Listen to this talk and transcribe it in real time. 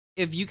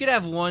If you could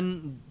have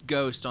one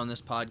ghost on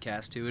this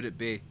podcast, who would it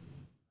be?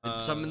 I'd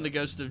summon the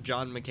ghost of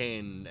John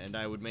McCain, and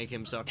I would make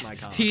him suck my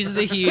cock. He's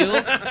the heel.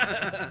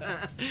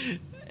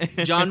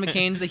 John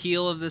McCain's the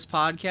heel of this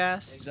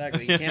podcast.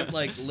 Exactly. He can't,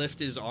 lift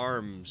his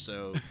arm,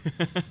 so...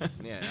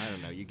 Yeah, I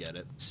don't know. You get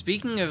it.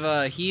 Speaking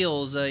of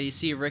heels, you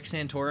see Rick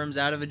Santorum's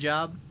out of a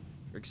job?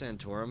 Rick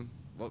Santorum?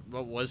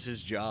 What was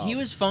his job? He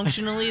was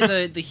functionally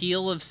the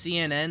heel of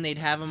CNN. They'd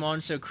have him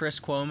on so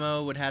Chris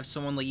Cuomo would have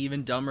someone,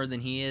 even dumber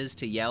than he is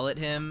to yell at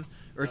him,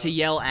 or to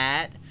yell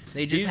at.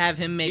 They just have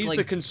him make, He's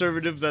the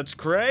conservative that's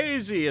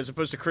crazy, as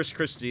opposed to Chris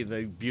Christie,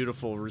 the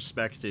beautiful,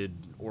 respected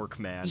orc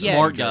man. Yeah,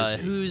 Smart guy.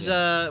 Who's,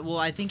 well,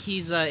 I think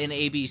he's an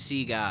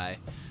ABC guy.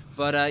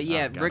 But,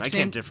 yeah, God, I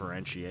can't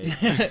differentiate.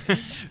 Rick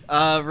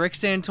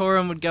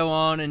Santorum would go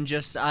on and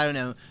just, I don't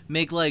know,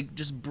 make,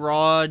 just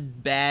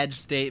broad, bad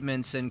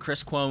statements, and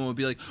Chris Cuomo would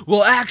be like,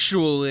 well,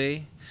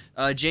 actually...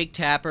 Jake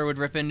Tapper would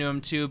rip into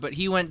him, too, but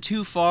he went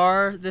too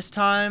far this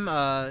time,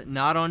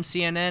 not on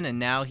CNN, and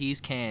now he's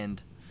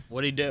canned.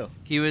 What'd he do?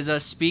 He was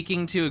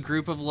speaking to a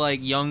group of,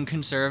 young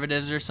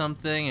conservatives or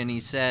something, and he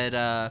said,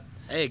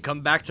 Hey,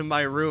 come back to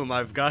my room.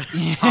 I've got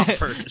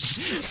hoppers.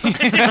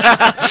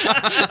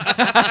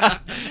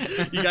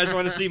 You guys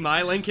want to see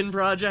my Lincoln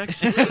Project?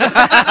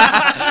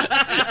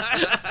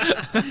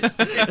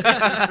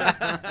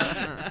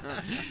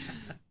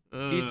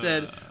 He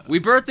said, we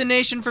birthed the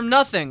nation from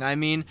nothing. I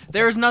mean,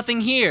 there is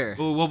nothing here.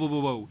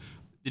 Whoa.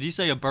 Did he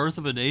say a birth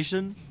of a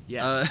nation?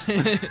 Yes.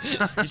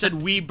 He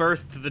said we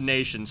birthed the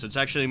nation, so it's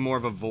actually more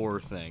of a vor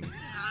thing.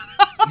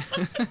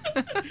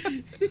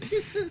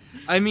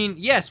 I mean,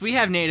 yes, we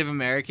have Native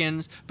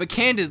Americans, but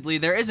candidly,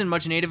 there isn't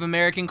much Native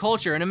American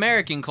culture in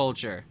American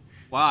culture.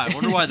 Wow, I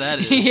wonder why that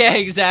is. Yeah,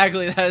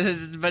 exactly,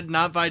 but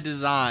not by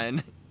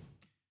design.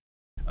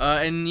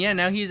 And yeah,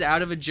 now he's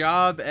out of a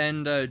job,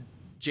 and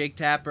Jake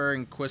Tapper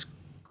and Chris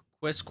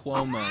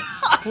Cuomo.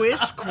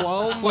 Quiz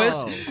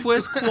Cuomo.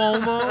 Quiz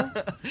Cuomo.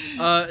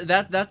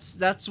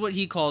 That's what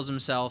he calls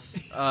himself.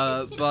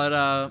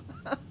 But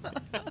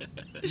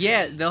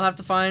yeah, they'll have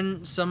to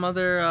find some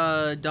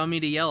other dummy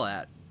to yell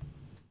at.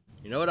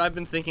 You know what I've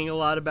been thinking a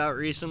lot about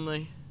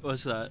recently?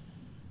 What's that?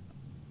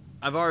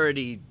 I've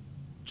already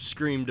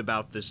screamed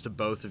about this to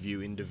both of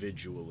you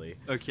individually.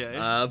 Okay.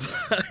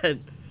 But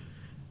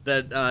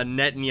that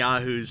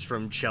Netanyahu's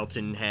from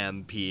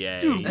Cheltenham,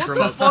 PA. Dude, what from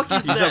the fuck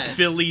is he's that? a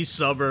Philly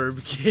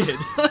suburb kid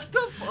What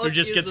the fuck who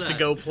just is gets that? to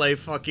go play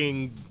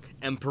fucking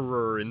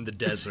emperor in the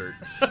desert.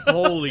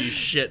 Holy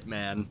shit,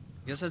 man.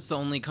 I guess that's the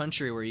only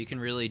country where you can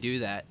really do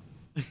that.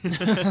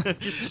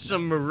 Just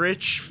some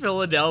rich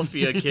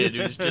Philadelphia kid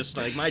who's just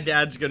like, my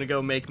dad's gonna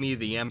go make me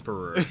the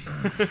emperor.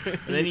 And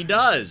then he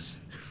does.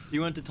 He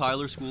went to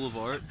Tyler School of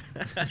Art.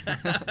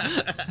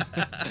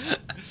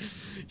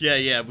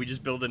 Yeah, we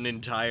just built an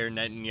entire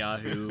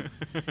Netanyahu.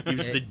 He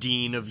was the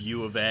dean of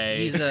U of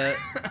A.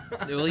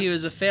 He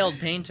was a failed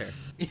painter.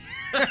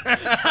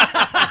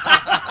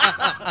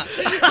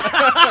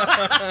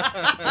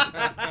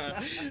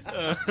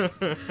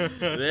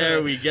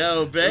 There we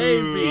go,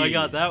 baby. Ooh, I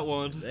got that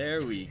one.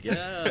 There we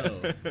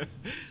go.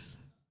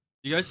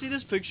 You guys see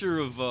this picture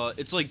of,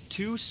 it's like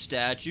two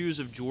statues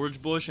of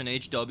George Bush and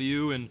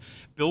H.W., and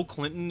Bill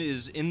Clinton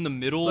is in the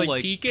middle,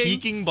 Like peeking?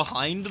 peeking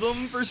behind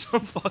them for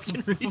some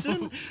fucking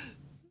reason?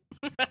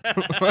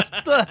 What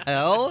the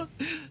hell?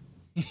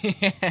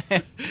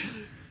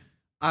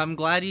 I'm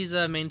glad he's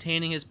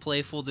maintaining his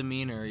playful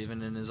demeanor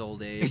even in his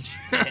old age.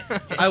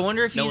 I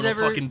wonder if No he's one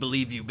will ever. fucking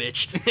believe you,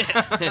 bitch.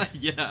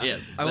 Yeah.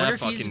 I wonder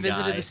if he's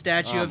visited the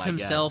statue Oh of my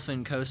himself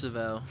in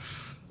Kosovo,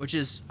 which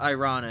is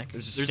ironic.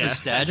 God. There's a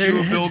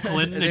statue of Bill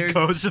Clinton in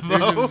Kosovo.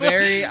 There's a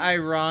very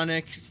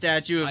ironic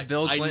statue of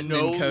Bill Clinton I in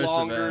no Kosovo.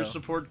 longer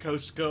support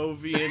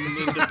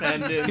Kosovian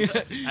independence,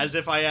 as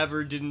if I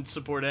ever didn't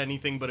support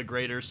anything but a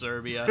greater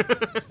Serbia.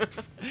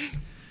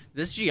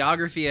 This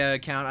geography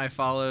account I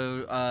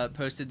follow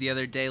posted the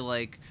other day,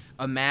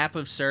 a map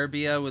of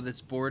Serbia with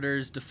its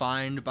borders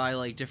defined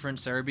by, different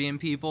Serbian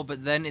people,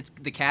 but then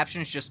the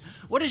caption is just,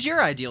 what is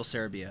your ideal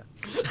Serbia?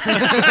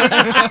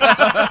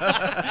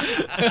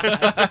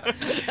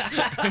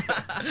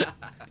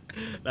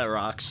 That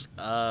rocks.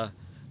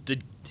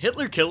 Did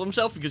Hitler kill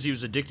himself because he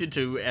was addicted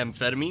to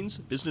amphetamines?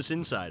 Business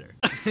Insider.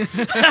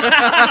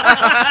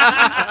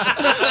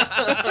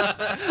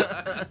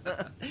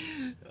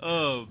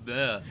 Oh,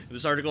 man.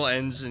 This article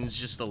ends and it's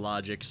just the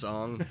Logic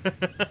song.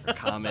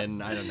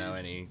 Common, I don't know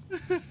any.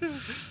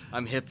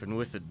 I'm hip and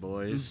with it,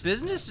 boys.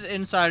 Business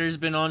Insider's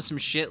been on some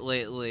shit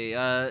lately.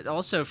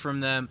 Also from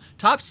them,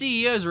 top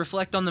CEOs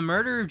reflect on the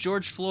murder of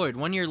George Floyd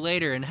 1 year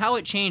later and how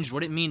it changed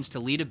what it means to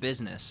lead a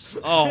business.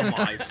 Oh,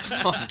 my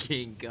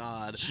fucking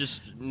God. It's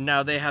just,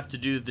 now they have to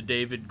do the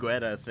David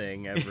Guetta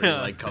thing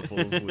every, couple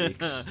of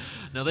weeks.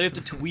 Now they have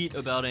to tweet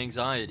about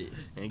anxiety.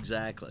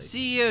 Exactly.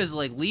 CEOs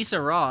like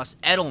Lisa Ross,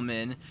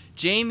 Edelman,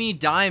 Jamie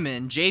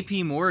Dimon,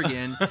 JP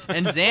Morgan,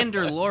 and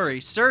Xander Laurie,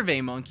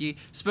 SurveyMonkey,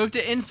 spoke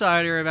to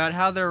Insider about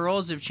how their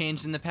roles have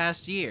changed in the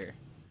past year.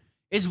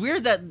 It's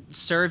weird that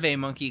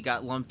SurveyMonkey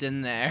got lumped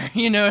in there,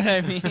 you know what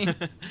I mean?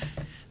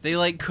 They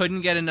like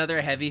couldn't get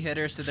another heavy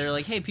hitter, so they're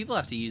like, hey, people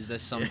have to use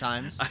this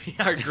sometimes.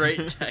 Our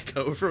great tech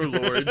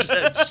overlords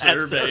at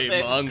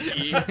Survey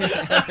Monkey.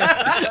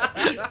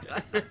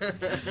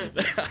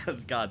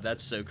 God,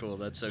 that's so cool.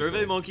 That's so Survey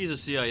cool. Monkey's a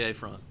CIA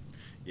front.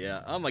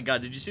 Yeah. Oh my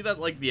God, did you see that?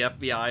 Like the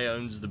FBI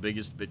owns the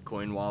biggest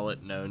Bitcoin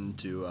wallet known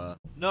to.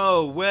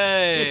 No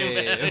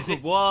way.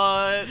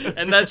 What?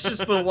 And that's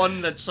just the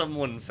one that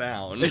someone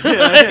found.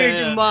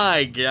 Yeah.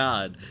 My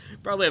God.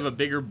 Probably have a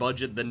bigger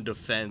budget than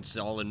defense,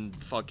 all in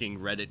fucking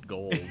Reddit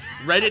gold.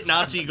 Reddit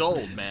Nazi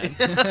gold, man.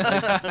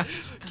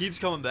 Keeps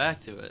coming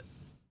back to it.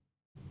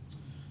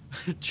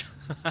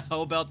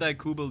 How about that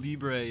Cuba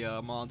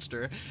Libre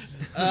monster?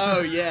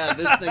 Oh yeah,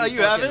 this thing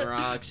You have fucking it?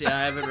 rocks. Yeah,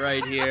 I have it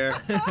right here.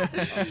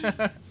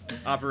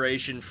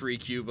 Operation Free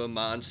Cuba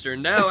Monster.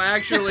 No,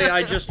 actually,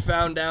 I just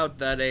found out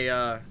that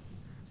a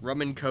rum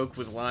and coke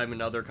with lime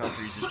in other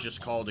countries is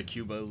just called a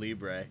Cuba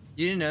Libre.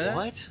 You didn't know that?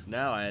 What?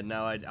 No,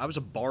 I was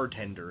a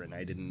bartender and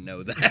I didn't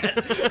know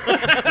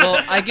that.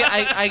 Well, I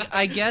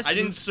guess I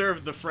didn't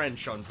serve the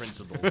French on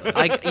principle.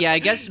 I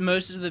guess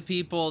most of the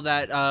people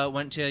that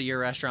went to your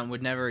restaurant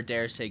would never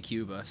dare say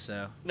Cuba.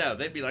 So No,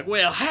 they'd be like,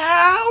 "Well,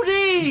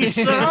 howdy,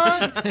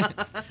 son."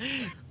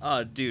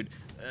 Dude,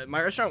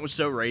 my restaurant was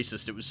so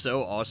racist. It was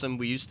so awesome.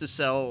 We used to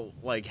sell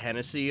like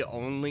Hennessy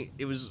only.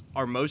 It was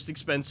our most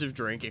expensive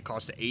drink. It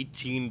cost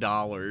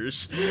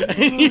 $18,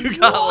 and you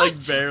got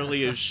like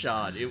barely a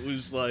shot. It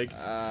was like,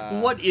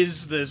 what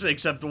is this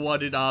except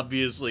what it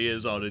obviously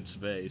is on its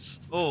face?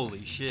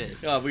 Holy shit.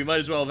 We might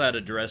as well have had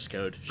a dress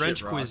code. French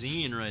Shit rocks.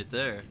 cuisine right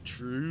there.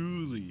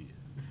 Truly.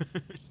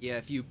 yeah,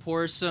 if you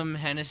pour some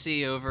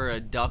Hennessy over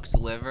a duck's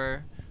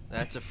liver,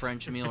 that's a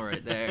French meal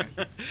right there.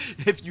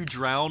 If you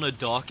drown a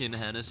duck in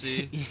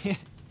Hennessy.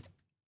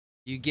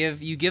 You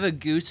give a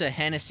goose a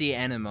Hennessy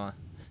enema,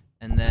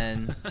 and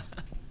then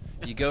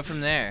you go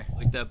from there.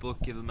 Like that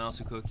book, Give a Mouse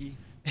a Cookie.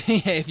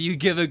 Yeah, if you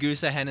give a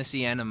goose a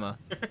Hennessy enema.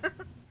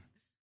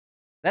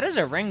 That has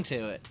a ring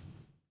to it.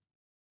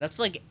 That's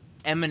like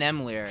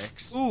Eminem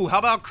lyrics. Ooh, how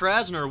about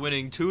Krasner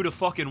winning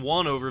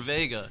 2-1 over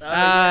Vega?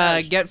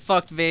 Yeah. Get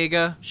fucked,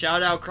 Vega.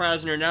 Shout out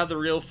Krasner. Now the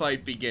real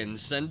fight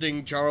begins.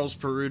 Sending Charles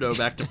Peruto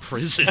back to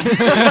prison.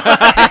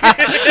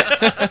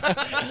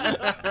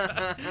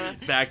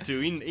 Back to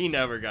he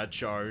never got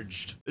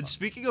charged. And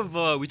speaking of,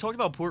 we talked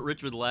about Port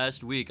Richmond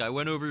last week. I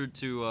went over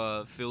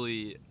to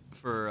Philly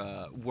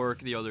for work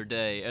the other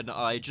day, and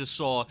I just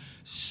saw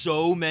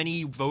so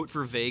many vote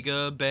for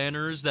Vega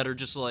banners that are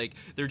just like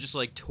they're just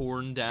like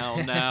torn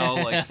down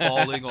now, like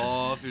falling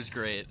off. It was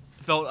great.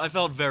 I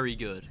felt very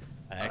good.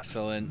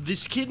 Excellent.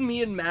 This kid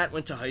me and Matt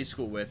went to high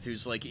school with,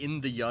 who's like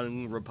in the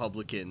Young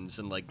Republicans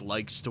and like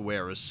likes to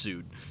wear a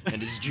suit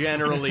and is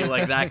generally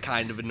like that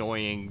kind of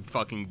annoying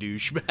fucking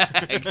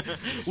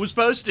douchebag, was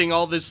posting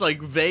all this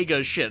like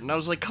Vega shit, and I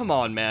was like, come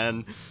on,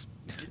 man.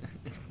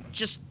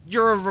 Just,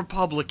 you're a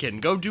Republican.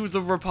 Go do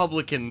the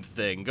Republican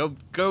thing.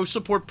 Go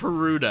support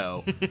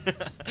Peruto.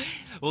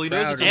 Well, he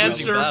knows it's a losing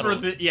Answer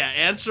battle. for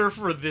answer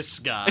for this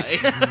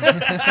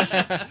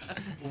guy.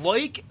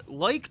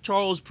 Like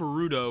Charles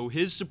Peruto,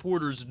 his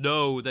supporters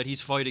know that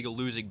he's fighting a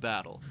losing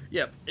battle.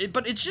 Yeah,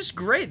 but it's just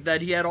great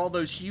that he had all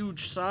those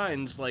huge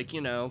signs like, you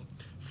know,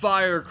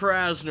 fire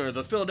Krasner.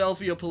 The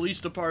Philadelphia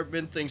Police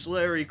Department thinks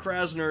Larry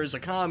Krasner is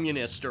a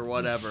communist or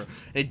whatever.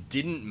 It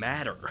didn't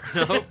matter.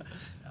 Nope.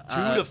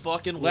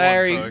 2-1,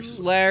 Larry folks.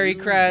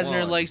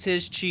 Krasner 2-1. likes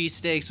his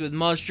cheesesteaks with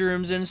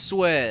mushrooms and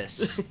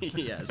Swiss.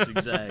 Yes,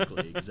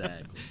 exactly.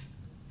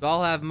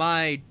 I'll have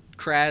my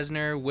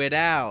Krasner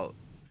without.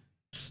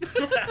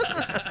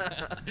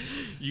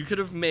 You could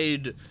have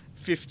made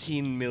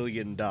 $15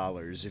 million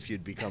if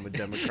you'd become a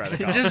Democratic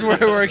officer. Just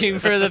working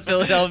for the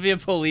Philadelphia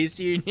Police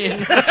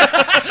Union.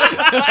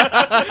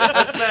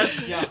 That's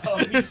Matt's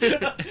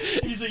job.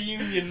 He's a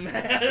union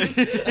man.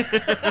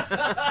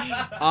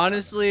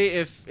 Honestly,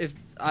 if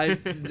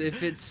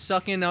it's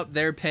sucking up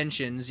their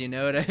pensions, you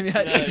know what I mean?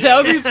 That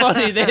would be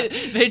funny.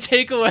 They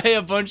take away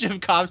a bunch of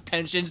cops'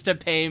 pensions to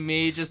pay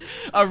me just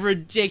a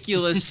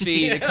ridiculous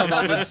fee to come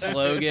up with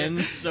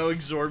slogans. So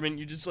exorbitant,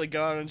 you just like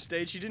go out on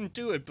stage. You didn't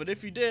do it, but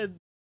if you did,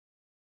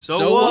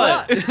 So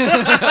what?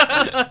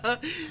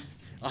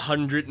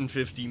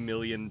 $150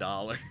 million.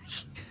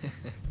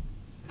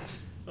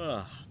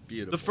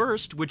 Beautiful. The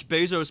first, which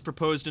Bezos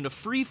proposed in a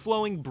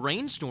free-flowing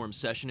brainstorm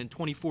session in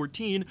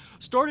 2014,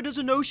 started as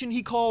a notion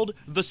he called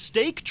the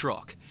steak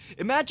truck.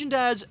 Imagined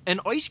as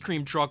an ice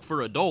cream truck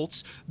for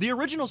adults, the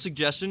original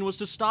suggestion was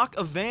to stock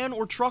a van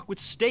or truck with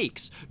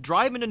steaks,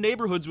 drive into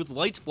neighborhoods with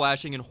lights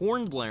flashing and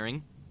horn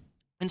blaring,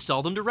 and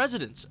sell them to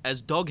residents.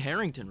 As Doug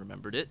Harrington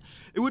remembered it,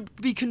 it would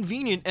be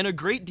convenient and a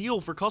great deal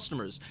for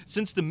customers,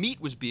 since the meat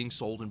was being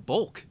sold in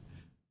bulk.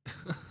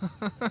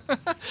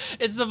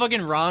 It's the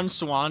fucking Ron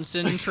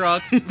Swanson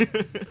truck.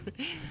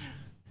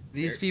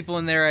 These people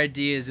and their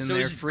ideas in So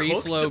their is it free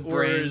cooked flow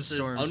or is it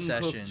brainstorm uncooked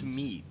sessions.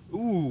 meat?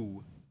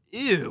 Ooh,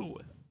 ew.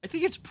 I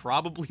think it's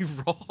probably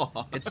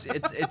raw.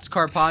 It's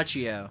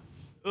Carpaccio.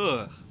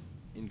 Ugh.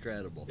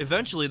 Incredible.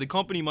 Eventually, the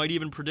company might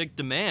even predict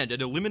demand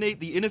and eliminate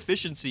the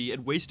inefficiency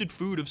and wasted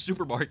food of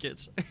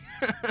supermarkets.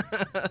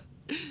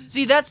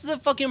 See, that's the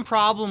fucking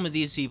problem with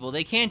these people.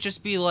 They can't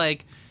just be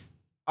like,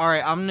 all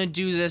right, I'm gonna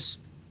do this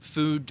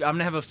food. I'm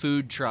gonna have a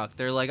food truck.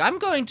 They're like, I'm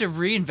going to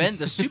reinvent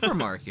the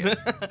supermarket.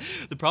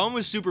 The problem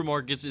with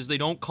supermarkets is they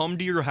don't come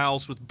to your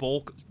house with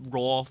bulk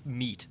raw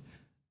meat.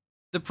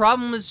 The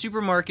problem with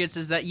supermarkets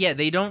is that, yeah,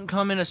 they don't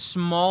come in a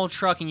small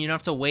truck and you don't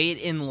have to wait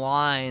in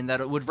line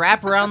that it would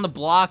wrap around the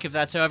block if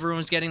that's how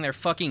everyone's getting their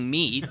fucking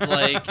meat.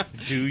 Like,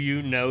 Do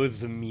you know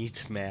the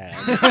meat man?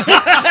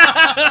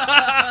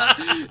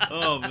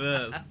 Oh,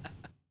 man.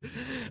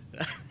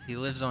 he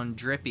lives on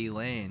Drippy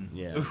Lane.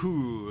 Yeah.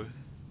 Ooh.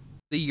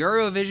 The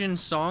Eurovision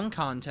Song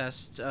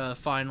Contest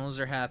finals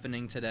are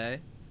happening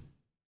today.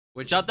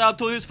 Shout out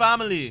to his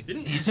family.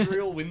 Didn't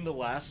Israel win the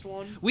last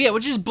one? Well, yeah,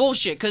 which is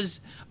bullshit, because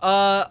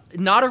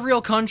not a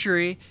real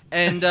country,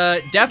 and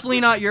definitely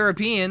not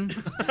European.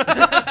 Well,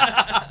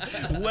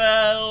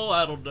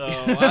 I don't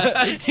know.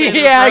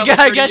 Yeah,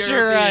 I guess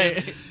you're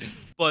right.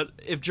 But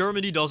if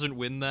Germany doesn't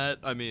win that,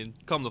 I mean,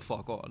 come the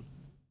fuck on.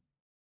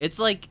 It's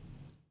like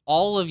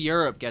all of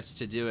Europe gets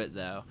to do it,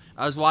 though.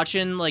 I was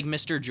watching, like,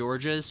 Mr.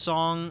 George's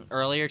song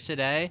earlier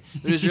today.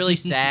 It was really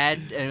sad,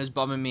 and it was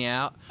bumming me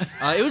out.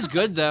 It was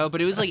good, though,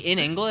 but it was, like, in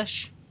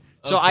English.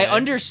 So I Okay.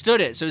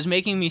 understood it, so it was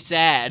making me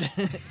sad.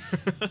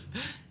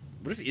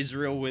 What if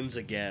Israel wins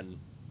again?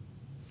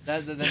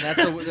 That's They're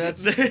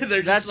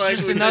just that's like,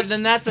 just we another. just-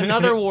 Then that's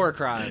another war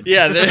crime.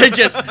 Yeah,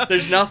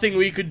 there's nothing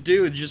we could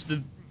do. Just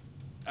the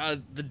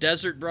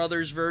Desert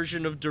Brothers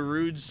version of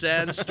Darude's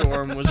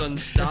Sandstorm was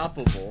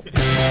unstoppable.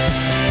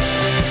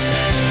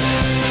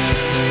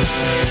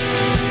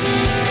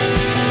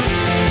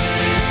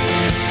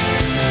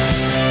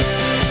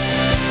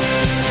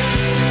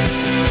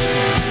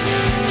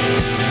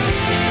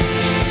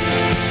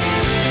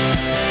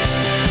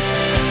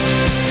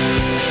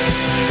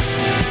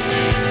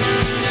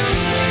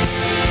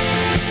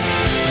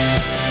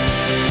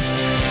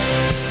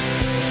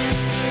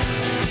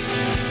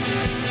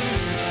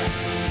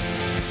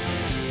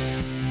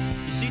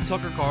 You see,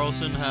 Tucker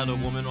Carlson had a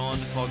woman on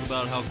to talk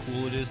about how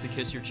cool it is to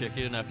kiss your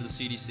chicken after the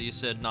CDC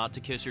said not to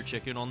kiss your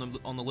chicken on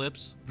the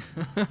lips.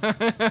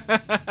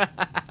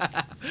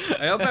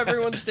 I hope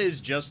everyone stays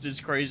just as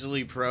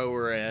crazily pro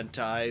or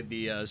anti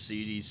the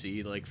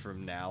CDC like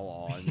from now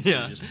on.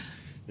 Yeah.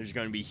 There's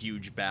going to be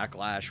huge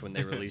backlash when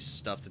they release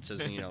stuff that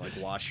says, like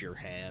wash your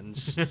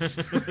hands.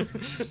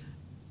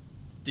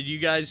 Did you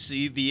guys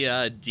see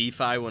the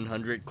DeFi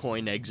 100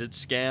 coin exit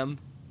scam?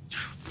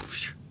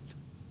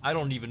 I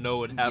don't even know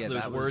what half Yeah,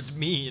 those that words was-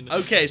 mean.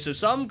 Okay, so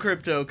some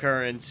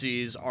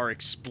cryptocurrencies are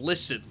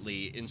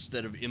explicitly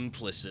instead of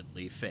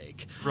implicitly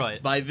fake.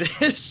 Right. By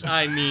this,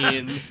 I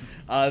mean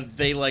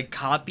they like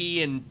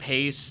copy and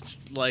paste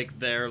like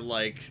their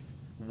like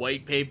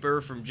white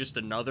paper from just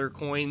another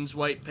coin's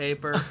white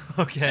paper.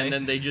 Okay. And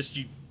then they just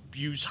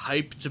use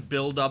hype to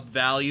build up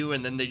value,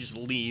 and then they just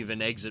leave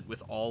and exit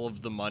with all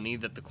of the money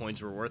that the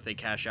coins were worth. They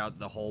cash out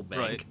the whole bank.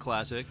 Right,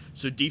 classic.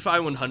 So DeFi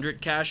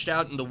 100 cashed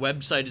out, and the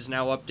website is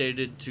now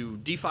updated to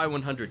DeFi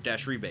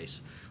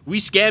 100-rebase. We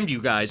scammed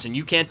you guys, and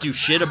you can't do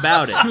shit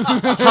about it. Ha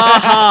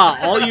ha!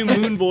 All you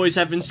moon boys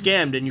have been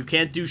scammed, and you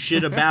can't do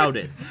shit about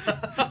it.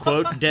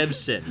 Quote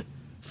Debson.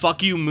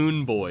 Fuck you,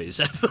 moon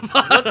boys. At the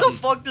What bottom. the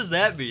fuck does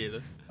that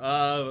mean?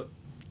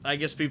 I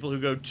guess people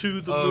who go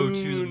to the Oh, moon,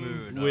 to the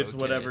moon. with Okay.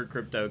 whatever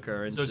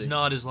cryptocurrency. So it's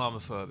not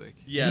Islamophobic.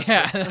 Yes.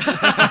 Yeah.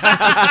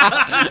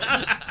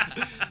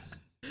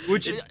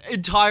 Which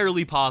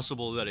entirely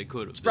possible that it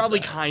could have. It's probably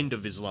kind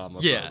of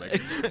Islamophobic. Yeah.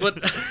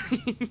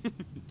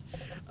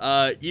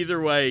 But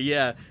either way,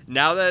 yeah.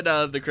 Now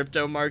that the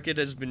crypto market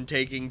has been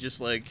taking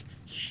just like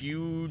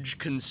huge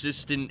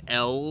consistent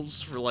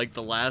L's for like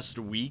the last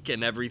week,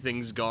 and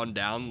everything's gone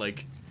down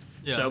like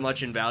so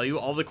much in value,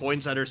 all the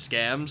coins that are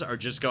scams are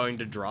just going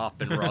to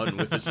drop and run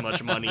with as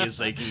much money as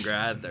they can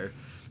gather.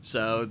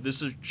 So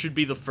should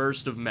be the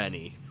first of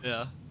many.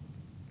 Yeah.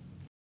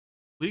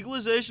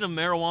 Legalization of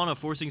marijuana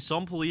forcing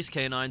some police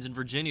canines in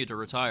Virginia to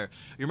retire.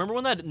 You remember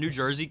when that New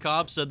Jersey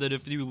cop said that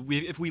if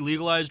we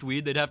legalized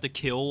weed, they'd have to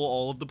kill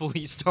all of the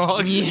police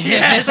dogs?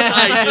 Yes,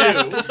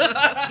 I do.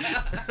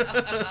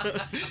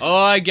 Oh,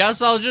 I guess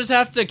I'll just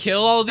have to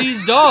kill all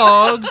these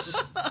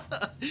dogs.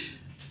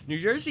 New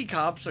Jersey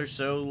cops are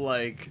so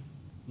like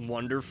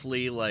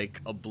wonderfully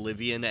like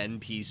oblivion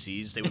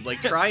NPCs. They would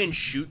like try and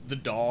shoot the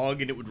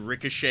dog and it would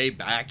ricochet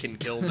back and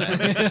kill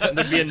them. And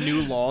there'd be a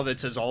new law that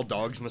says all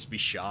dogs must be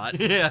shot,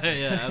 yeah,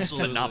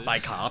 absolutely. but not by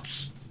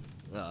cops.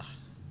 Ugh.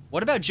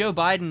 What about Joe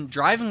Biden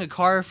driving a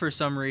car for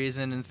some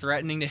reason and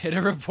threatening to hit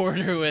a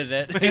reporter with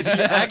it? He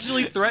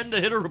actually threatened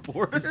to hit a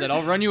reporter. He said,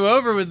 "I'll run you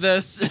over with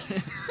this."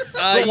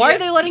 But why yeah. are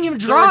they letting him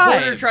The reporter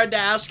drive? tried to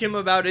ask him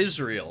about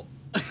Israel.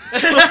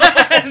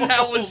 And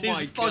that was Oh his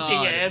my fucking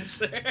God.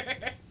 answer.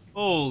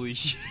 Holy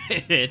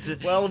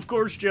shit. Well, of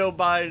course, Joe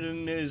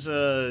Biden is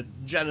a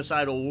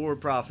genocidal war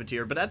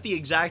profiteer, but at the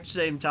exact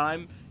same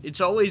time,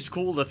 it's always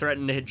cool to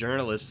threaten to hit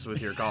journalists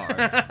with your car.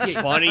 It's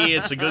funny,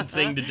 it's a good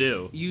thing to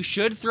do. You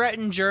should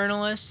threaten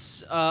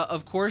journalists.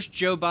 Of course,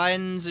 Joe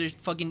Biden's a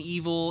fucking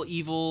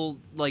evil,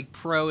 like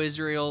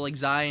pro-Israel, like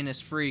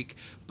Zionist freak.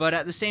 But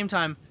at the same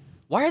time,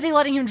 Why are they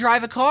letting him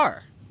drive a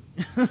car?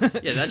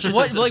 Yeah, that's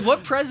just...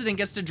 what president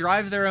gets to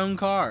drive their own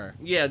car?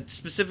 Yeah,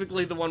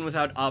 specifically the one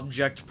without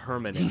object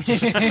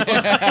permanence.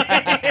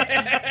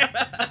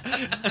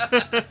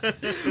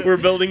 We're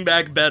building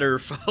back better,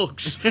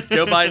 folks.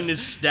 Joe Biden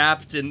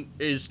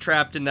is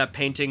trapped in that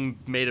painting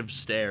made of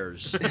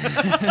stairs.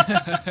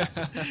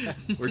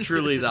 We're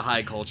truly the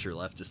high culture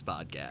leftist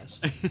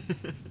podcast.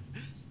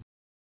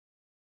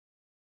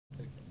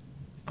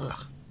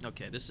 Ugh.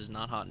 Okay, this is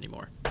not hot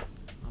anymore.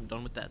 I'm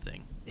done with that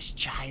thing. This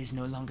chai is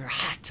no longer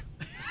hot.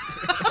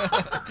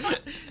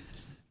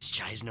 This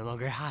chai is no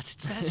longer hot.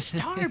 It's not a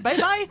star.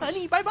 Bye-bye,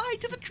 honey. Bye-bye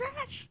to the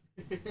trash.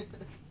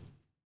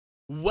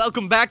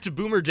 Welcome back to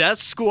Boomer Death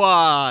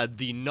Squad,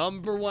 the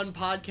 #1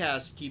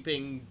 podcast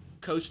keeping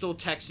coastal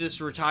Texas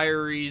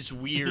retirees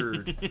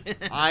weird.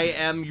 I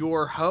am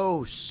your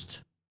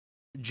host,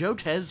 Joe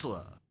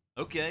Tesla.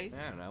 Okay.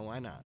 I don't know, why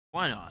not?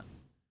 Why not?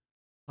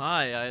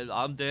 Hi,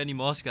 I'm Danny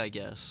Musk, I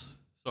guess.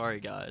 Sorry,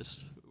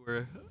 guys.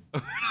 We're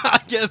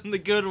not getting the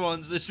good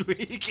ones this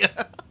week.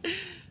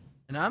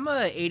 And I'm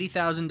a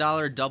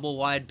 $80,000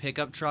 double-wide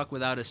pickup truck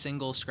without a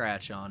single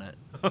scratch on it.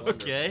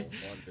 Okay.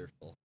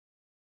 Wonderful.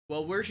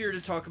 Well, we're here to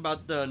talk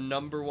about the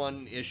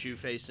 #1 issue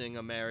facing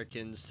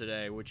Americans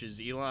today, which is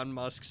Elon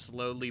Musk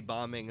slowly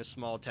bombing a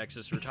small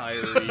Texas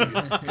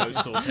retiree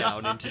coastal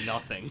town into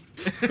nothing.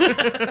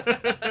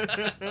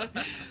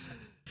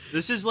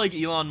 This is like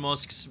Elon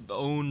Musk's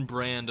own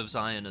brand of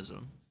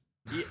Zionism.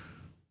 Yeah.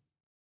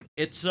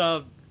 It's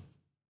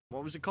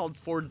what was it called?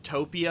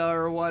 Fordtopia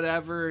or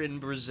whatever in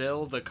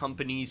Brazil, the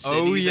company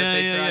city that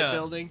they tried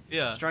building.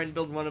 Yeah. It's trying to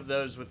build one of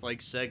those with like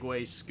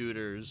Segway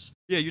scooters.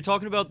 Yeah, you're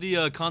talking about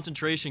the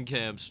concentration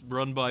camps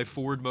run by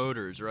Ford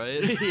Motors,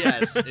 right?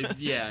 Yes.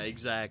 Yeah,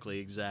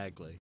 exactly.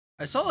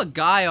 I saw a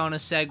guy on a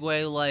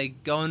Segway,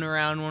 like, going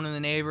around one of the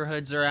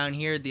neighborhoods around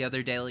here the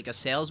other day, like a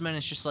salesman.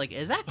 It's just like,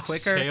 is that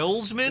quicker?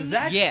 Salesman?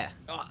 Yeah.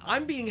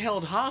 I'm being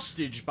held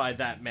hostage by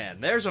that man.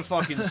 There's a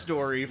fucking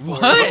story for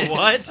What? you.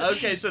 What?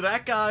 Okay, so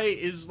that guy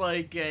is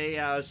like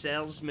a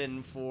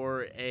salesman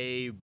for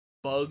a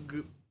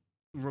bug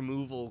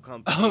removal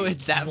company. Oh,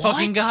 it's that What?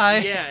 fucking guy?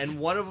 Yeah, and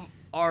one of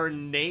our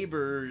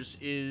neighbors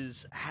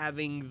is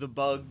having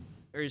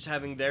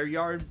their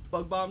yard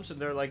bug bombs, and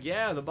they're like,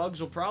 yeah, the bugs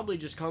will probably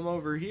just come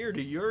over here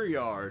to your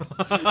yard.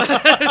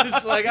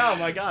 It's like, oh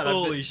my god.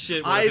 Holy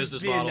shit, what a I've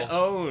business been model.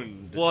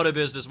 owned. What a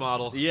business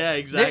model. Yeah,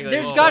 exactly.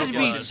 There's Oh, got to my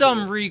be God.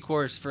 some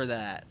recourse for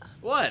that.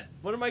 What?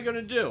 What am I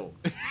gonna do?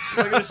 Am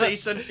I gonna say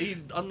he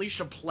unleashed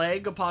a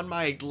plague upon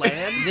my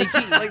land? They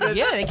can't, Like, that's-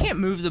 yeah, they can't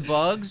move the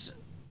bugs.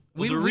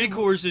 Well, the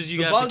recourse is you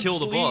the have to bugs kill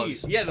the leave.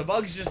 bugs. Yeah, the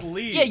bugs just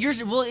leave. Yeah, you're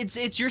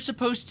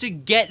supposed to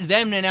get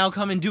them to now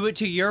come and do it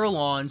to your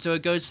lawn, so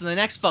it goes to the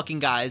next fucking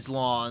guy's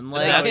lawn.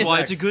 Like, That's why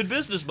it's- it's a good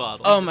business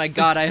model. Oh my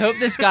god, I hope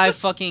this guy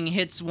fucking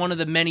hits one of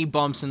the many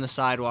bumps in the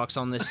sidewalks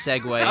on this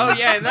Segway. Oh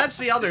yeah, and that's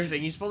the other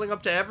thing. He's pulling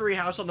up to every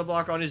house on the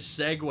block on his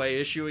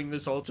Segway, issuing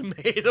this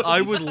ultimatum.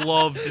 I would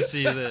love to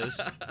see this.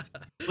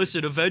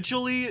 Listen,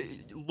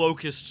 eventually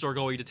locusts are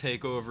going to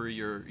take over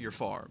your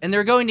farm. And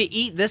they're going to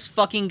eat this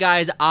fucking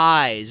guy's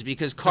eyes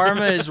because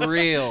karma is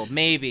real.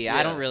 Maybe.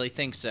 I don't really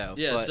think so.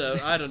 Yeah, but, so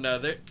I don't know.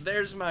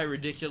 There's my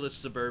ridiculous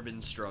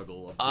suburban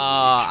struggle. Of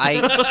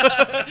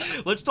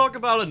the Let's talk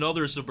about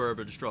another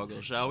suburban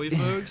struggle, shall we,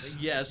 folks?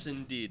 Yes,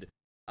 indeed.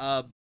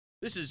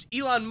 This is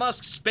Elon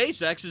Musk's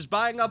SpaceX is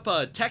buying up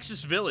a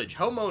Texas village.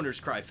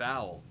 Homeowners cry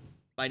foul.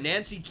 By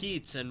Nancy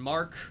Keats and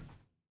Mark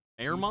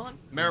Merrimont?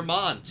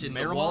 Merrimont in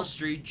the Merrimont? Wall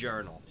Street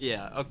Journal.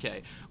 Yeah,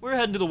 okay. We're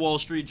heading to the Wall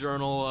Street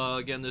Journal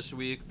again this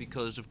week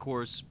because, of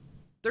course...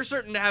 They're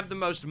certain to have the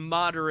most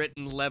moderate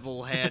and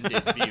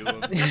level-handed view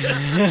of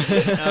this.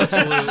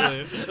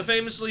 Absolutely. The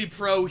famously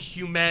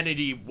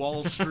pro-humanity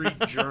Wall Street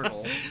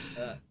Journal.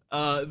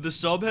 The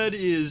subhead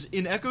is,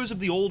 in echoes of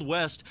the Old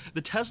West,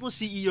 the Tesla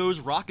CEO's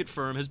rocket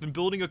firm has been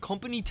building a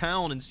company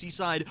town in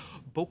seaside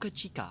Boca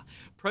Chica,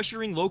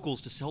 pressuring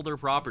locals to sell their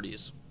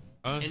properties.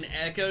 In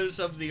echoes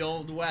of the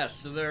Old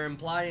West, so they're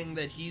implying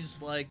that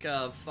he's like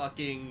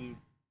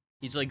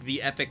he's like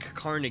the epic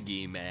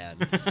Carnegie man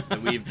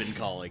that we've been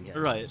calling him.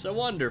 Right. So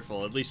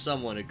wonderful. At least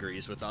someone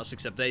agrees with us,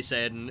 except they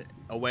say it in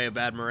a way of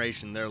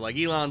admiration. They're like,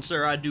 Elon,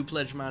 sir, I do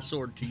pledge my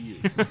sword to you.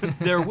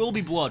 There will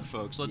be blood,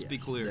 folks, let's be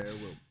Yes, clear. there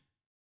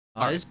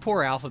will. this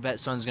poor alphabet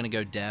son's gonna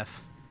go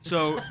deaf.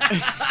 So,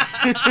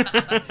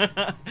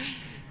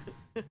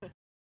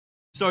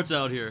 starts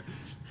out here.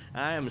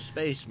 I am a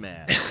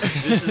spaceman.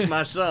 This is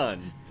my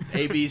son.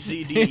 A, B,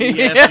 C, D,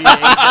 E, F, G, H,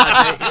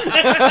 I,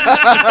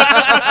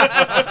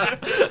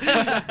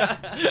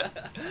 J.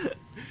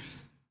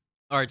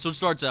 Alright, so it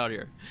starts out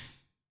here.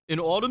 In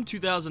autumn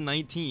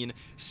 2019,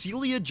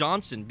 Celia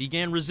Johnson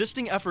began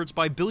resisting efforts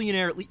by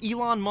billionaire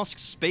Elon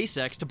Musk's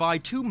SpaceX to buy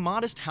 2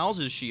 modest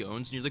houses she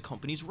owns near the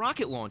company's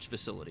rocket launch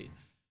facility.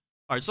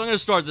 Alright, so I'm going to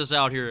start this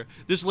out here.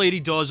 This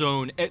lady does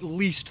own at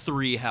least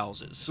 3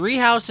 houses. 3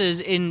 houses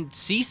in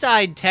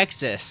Seaside,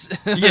 Texas.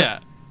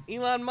 Yeah.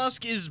 Elon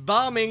Musk is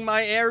bombing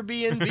my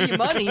Airbnb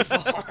money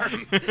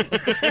farm.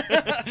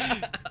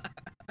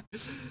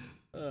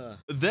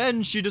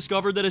 Then she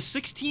discovered that a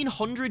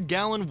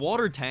 1,600-gallon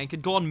water tank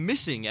had gone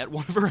missing at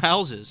one of her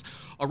houses,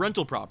 a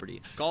rental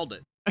property. Called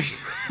it.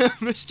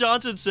 Miss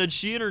Johnson said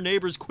she and her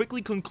neighbors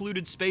quickly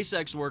concluded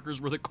SpaceX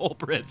workers were the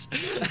culprits.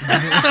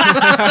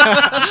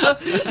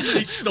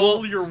 They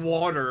stole your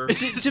water.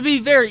 To be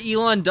fair,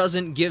 Elon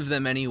doesn't give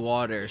them any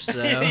water, so...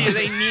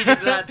 They needed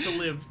that to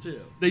live,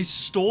 too. They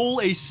stole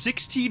a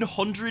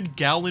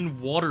 1,600-gallon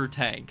water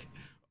tank.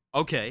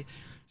 Okay.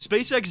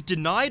 SpaceX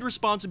denied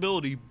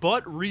responsibility,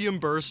 but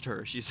reimbursed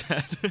her, she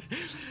said.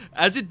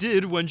 As it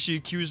did when she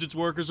accused its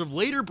workers of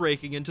later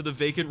breaking into the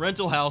vacant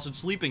rental house and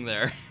sleeping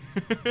there.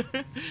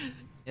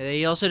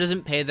 He also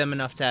doesn't pay them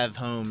enough to have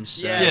homes.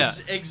 So. Yeah.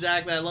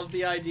 Exactly. I love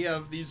the idea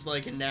of these,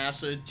 like,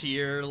 NASA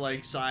tier,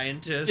 like,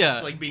 scientists,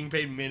 Yeah. like, being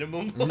paid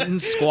minimum.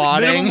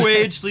 Squatting. Minimum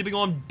wage, sleeping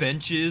on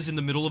benches in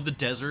the middle of the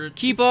desert.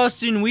 Keep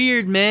Austin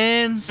weird,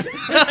 man.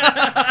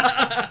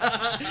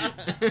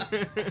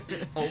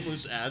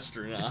 Homeless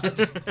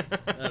astronauts.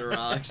 That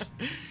rocks.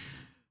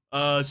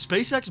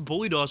 SpaceX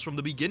bullied us from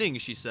the beginning,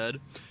 she said.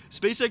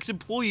 SpaceX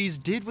employees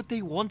did what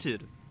they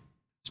wanted.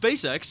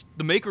 SpaceX,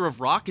 the maker of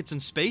rockets and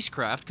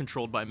spacecraft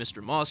controlled by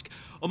Mr. Musk,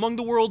 among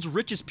the world's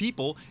richest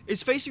people,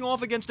 is facing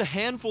off against a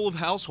handful of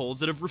households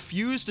that have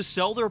refused to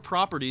sell their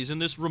properties in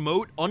this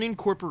remote,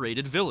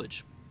 unincorporated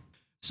village.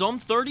 Some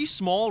 30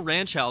 small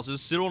ranch houses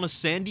sit on a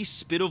sandy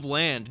spit of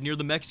land near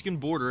the Mexican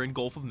border and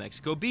Gulf of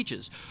Mexico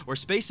beaches, where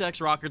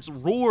SpaceX rockets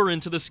roar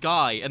into the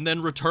sky and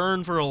then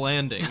return for a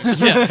landing.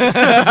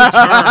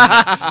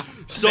 Yeah,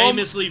 return.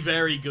 Famously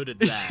very good at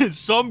that.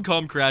 Some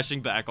come crashing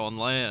back on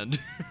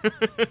land.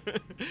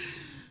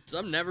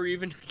 Some never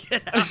even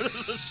get out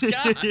of the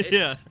sky.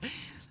 Yeah.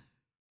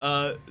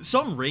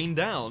 Some rain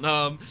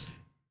down.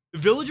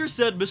 Villagers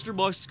said Mr.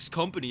 Musk's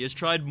company has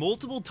tried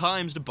multiple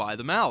times to buy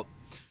them out.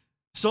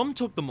 Some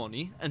took the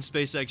money, and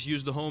SpaceX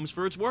used the homes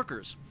for its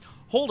workers.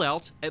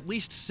 Holdouts, at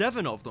least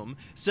 7 of them,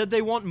 said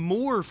they want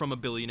more from a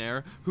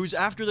billionaire who's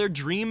after their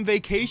dream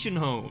vacation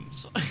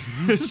homes.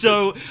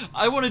 So,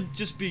 I want to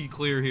just be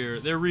clear here,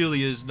 there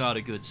really is not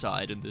a good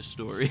side in this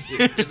story.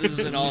 This is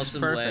an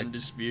awesome Perfect. land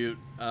dispute,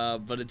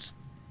 but it's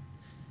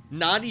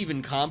not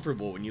even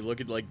comparable when you look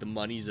at, like, the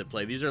monies at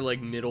play. These are,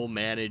 like, middle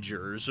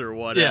managers or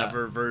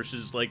whatever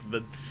versus, like,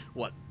 the,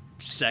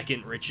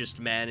 second richest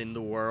man in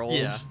the world.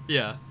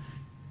 Yeah.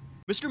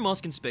 Mr.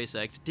 Musk and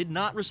SpaceX did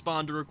not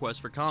respond to requests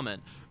for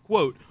comment.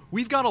 Quote,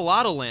 "We've got a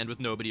lot of land with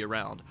nobody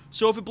around,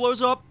 so if it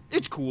blows up,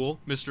 it's cool,"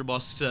 Mr.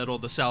 Musk said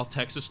on the South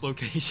Texas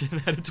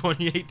location at a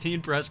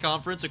 2018 press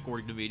conference,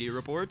 according to media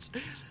reports.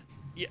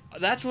 Yeah,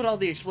 that's what all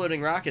the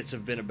exploding rockets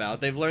have been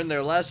about. They've learned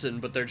their lesson,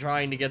 but they're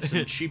trying to get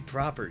some cheap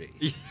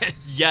property.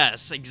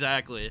 Yes,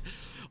 exactly.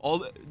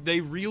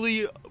 They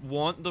really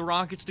want the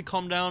rockets to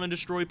come down and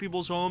destroy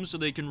people's homes so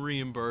they can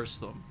reimburse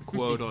them,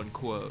 quote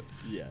unquote.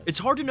 Yes. It's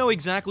hard to know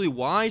exactly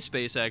why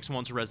SpaceX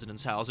wants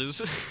residence houses,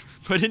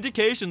 but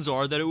indications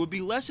are that it would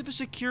be less of a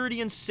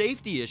security and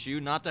safety issue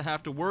not to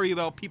have to worry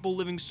about people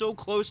living so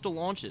close to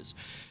launches.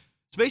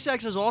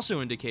 SpaceX has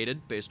also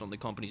indicated, based on the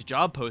company's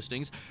job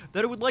postings,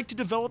 that it would like to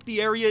develop the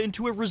area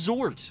into a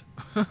resort.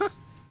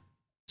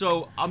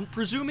 So, I'm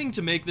presuming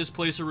to make this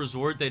place a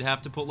resort, they'd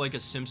have to put, like, a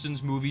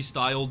Simpsons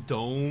movie-style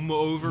dome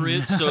over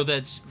it so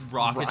that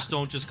rockets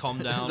don't just come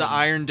down. The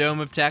Iron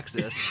Dome of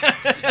Texas.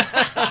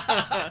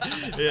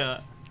 Yeah.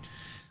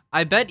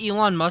 I bet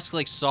Elon Musk,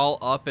 like, saw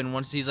up, and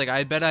once he's like,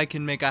 I bet I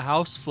can make a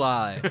house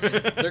fly.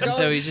 And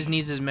so he just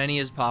needs as many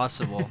as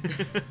possible.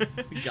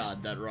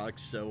 God, that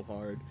rocks so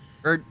hard.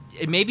 Or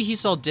maybe he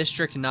saw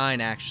District 9,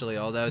 actually,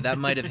 although that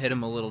might have hit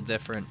him a little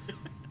different.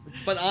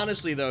 But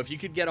honestly, though, if you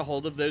could get a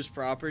hold of those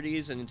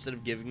properties and instead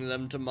of giving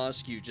them to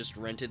Musk, you just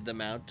rented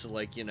them out to,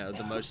 like, you know,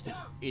 the most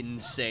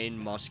insane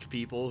Musk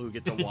people who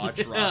get to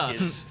watch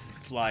rockets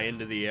fly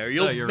into the air,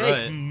 you'll you're make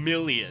right.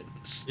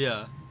 millions.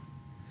 Yeah.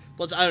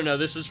 Plus, I don't know,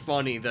 this is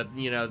funny that,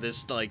 you know,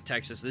 this, like,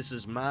 Texas, this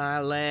is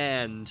my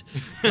land,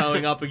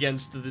 going up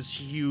against this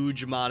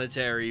huge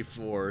monetary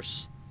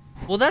force.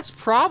 Well, that's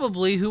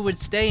probably who would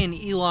stay in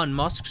Elon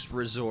Musk's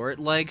resort.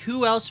 Like,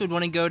 who else would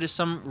want to go to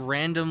some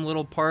random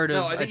little part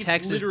No, of I a think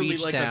Texas it's literally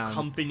beach like town? a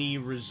company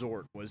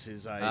resort was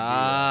his idea.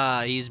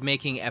 Ah, he's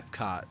making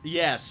Epcot.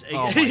 Yes,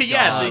 Oh my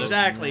yes, God.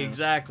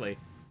 exactly.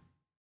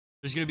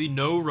 There's gonna be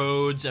no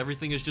roads,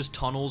 everything is just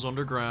tunnels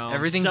underground.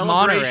 Everything's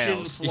Celebration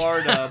monorails.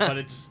 Florida, but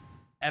it's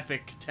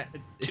epic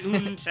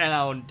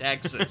Toontown,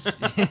 Texas.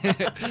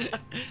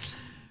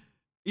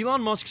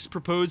 Elon Musk's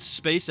proposed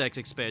SpaceX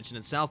expansion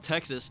in South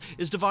Texas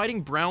is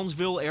dividing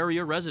Brownsville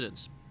area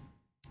residents.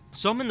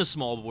 Some in the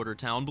small border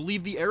town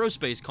believe the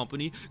aerospace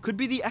company could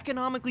be the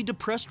economically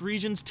depressed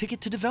region's ticket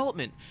to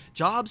development,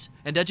 jobs,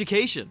 and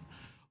education.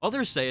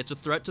 Others say it's a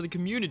threat to the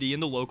community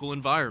and the local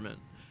environment.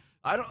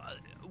 Why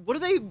do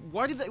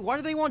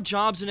they want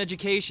jobs and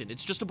education?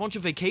 It's just a bunch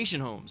of vacation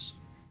homes.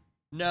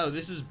 No,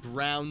 this is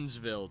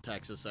Brownsville,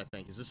 Texas, I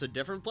think. Is this a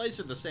different place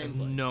or the same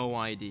place? No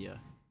idea.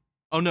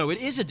 Oh no,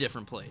 it is a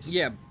different place.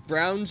 Yeah,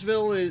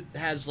 Brownsville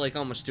has like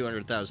almost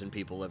 200,000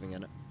 people living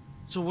in it.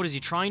 So what is he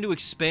trying to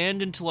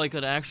expand into like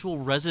an actual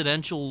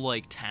residential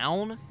like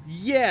town?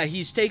 Yeah,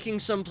 he's taking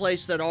some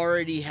place that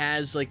already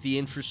has like the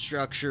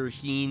infrastructure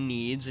he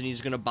needs, and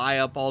he's gonna buy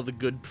up all the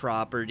good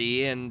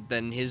property, and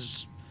then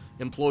his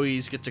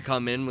employees get to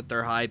come in with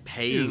their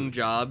high-paying Dude.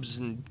 jobs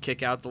and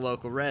kick out the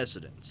local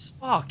residents.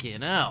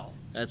 Fucking hell.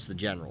 That's the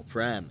general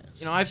premise.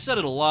 You know, I've said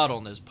it a lot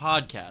on this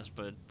podcast,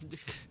 but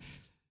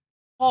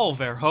Paul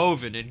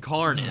Verhoeven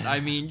incarnate.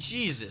 I mean,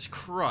 Jesus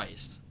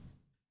Christ.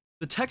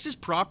 The Texas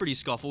property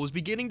scuffle is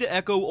beginning to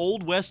echo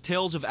Old West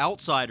tales of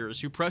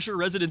outsiders who pressure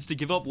residents to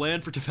give up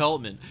land for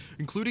development,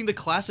 including the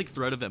classic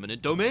threat of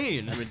eminent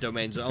domain. Eminent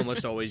domain's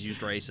almost always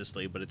used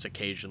racistly, but it's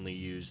occasionally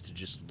used to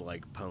just,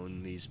 like,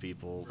 pwn these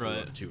people who Right.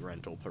 have two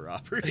rental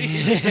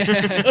properties.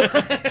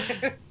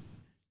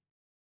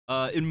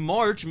 In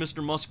March,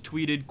 Mr. Musk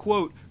tweeted,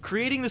 quote,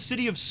 creating the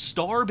city of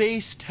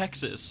Starbase,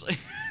 Texas.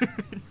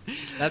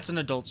 That's an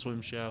Adult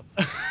Swim show.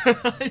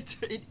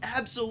 It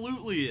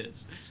absolutely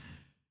is.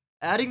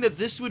 Adding that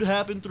this would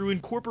happen through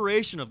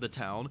incorporation of the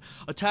town,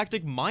 a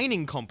tactic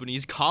mining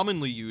companies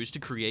commonly use to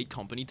create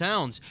company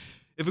towns.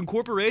 If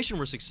incorporation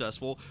were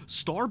successful,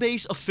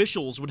 Starbase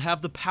officials would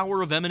have the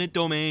power of eminent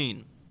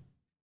domain.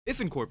 If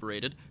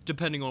incorporated,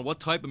 depending on what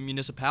type of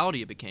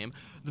municipality it became,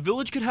 the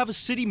village could have a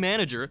city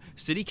manager,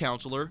 city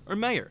councilor, or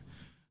mayor.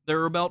 There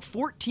are about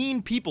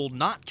 14 people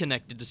not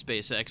connected to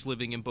SpaceX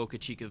living in Boca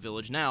Chica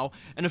Village now,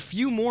 and a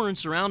few more in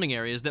surrounding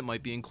areas that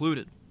might be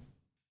included.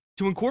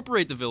 To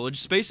incorporate the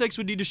village, SpaceX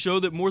would need to show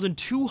that more than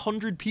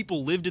 200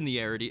 people lived in the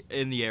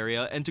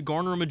area and to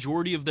garner a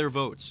majority of their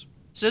votes.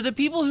 So the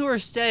people who are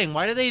staying,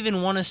 why do they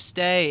even want to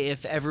stay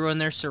if everyone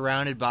they're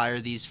surrounded by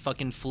are these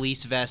fucking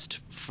fleece vest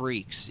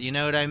freaks? You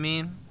know what I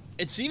mean?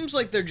 It seems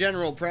like their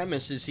general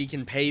premise is he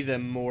can pay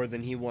them more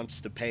than he wants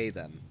to pay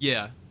them.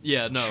 Yeah,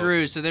 no.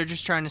 True, so they're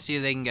just trying to see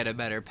if they can get a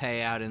better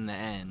payout in the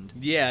end.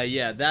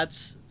 Yeah,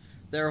 that's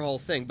their whole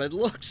thing. But it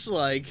looks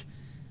like,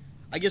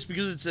 I guess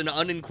because it's an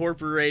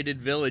unincorporated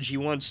village, he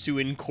wants to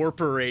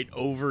incorporate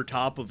over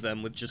top of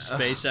them with just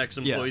SpaceX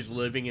employees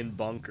living in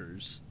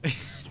bunkers.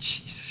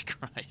 Jesus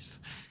Christ.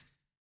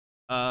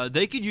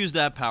 They could use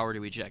that power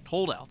to eject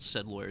holdouts,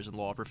 said lawyers and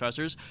law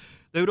professors.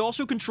 They would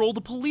also control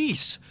the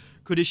police,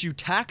 could issue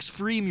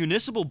tax-free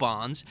municipal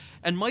bonds,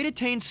 and might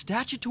attain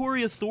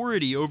statutory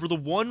authority over the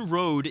one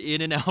road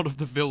in and out of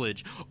the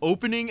village,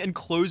 opening and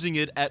closing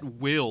it at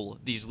will,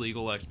 these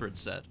legal experts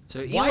said.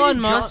 So Why Elon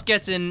did Musk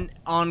gets an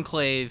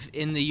enclave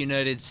in the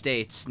United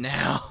States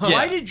now.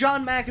 Why did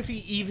John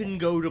McAfee even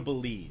go to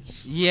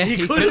Belize? Yeah,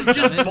 he could have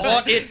just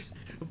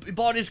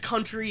bought his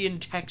country in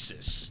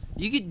Texas.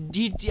 I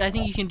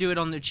think you can do it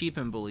on the cheap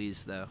in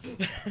Belize, though.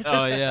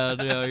 Oh,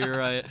 yeah, you're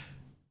right.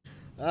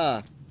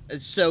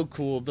 It's so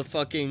cool. The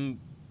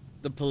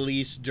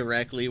police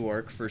directly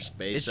work for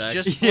SpaceX.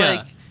 It's just Yeah.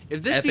 like,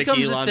 if this Epic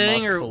becomes Elon a thing,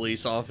 Musk or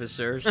police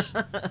officers.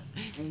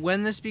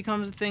 when this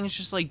becomes a thing, it's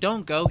just like,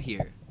 don't go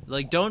here.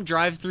 Like, don't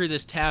drive through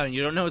this town.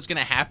 You don't know what's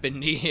gonna happen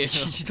to you.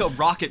 A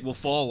rocket will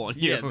fall on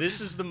you. Yeah,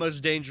 this is the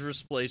most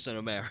dangerous place in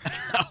America.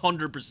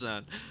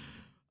 100%.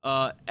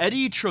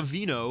 Eddie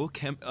Trevino,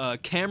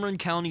 Cameron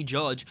County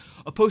judge,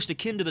 a post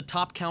akin to the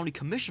top county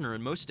commissioner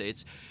in most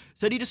states,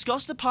 said he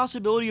discussed the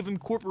possibility of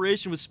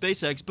incorporation with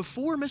SpaceX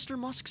before Mr.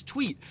 Musk's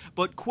tweet,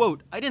 but,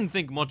 quote, I didn't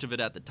think much of it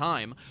at the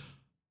time.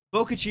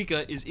 Boca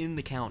Chica is in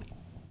the county.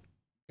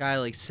 Guy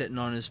like sitting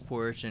on his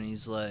porch and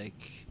he's like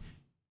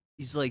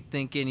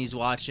thinking, he's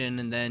watching,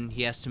 and then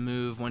he has to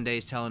move. One day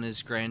he's telling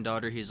his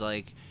granddaughter, he's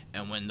like,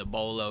 and when the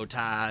bolo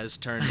ties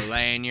turned to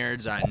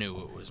lanyards, I knew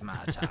it was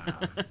my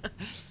time.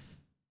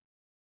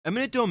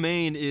 Eminent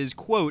domain is,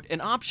 quote,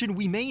 an option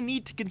we may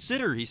need to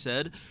consider, he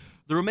said.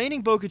 The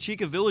remaining Boca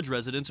Chica village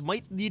residents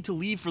might need to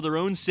leave for their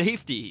own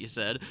safety, he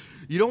said.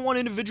 You don't want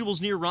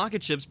individuals near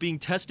rocket ships being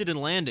tested and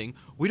landing.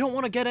 We don't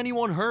want to get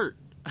anyone hurt.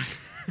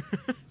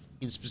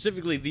 And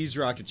specifically these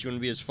rockets, you want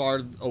to be as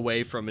far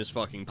away from as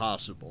fucking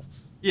possible.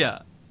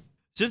 Yeah.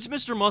 Since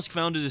Mr. Musk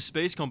founded his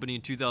space company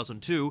in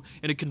 2002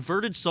 in a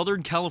converted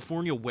Southern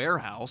California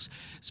warehouse,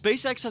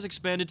 SpaceX has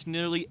expanded to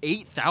nearly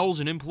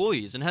 8,000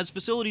 employees and has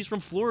facilities from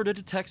Florida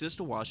to Texas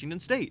to Washington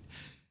State.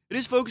 It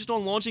is focused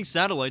on launching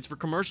satellites for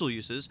commercial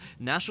uses,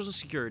 national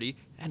security,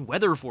 and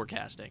weather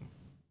forecasting.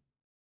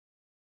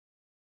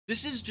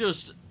 This is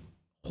just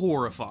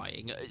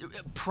horrifying.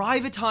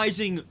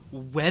 Privatizing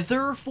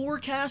weather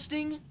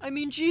forecasting? I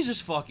mean,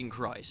 Jesus fucking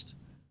Christ.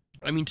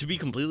 I mean, to be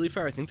completely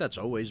fair, I think that's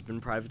always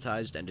been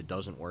privatized, and it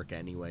doesn't work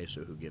anyway,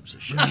 so who gives a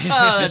shit?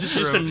 This is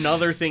just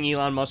another thing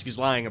Elon Musk is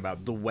lying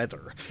about, the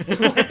weather.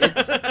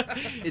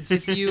 It's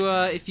if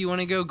you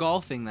want to go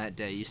golfing that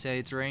day, you say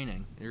it's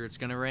raining, or it's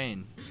gonna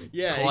rain.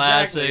 Yeah,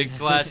 Classic,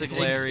 exactly. classic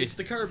Larry. It's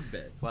the curb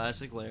bit.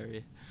 Classic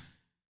Larry.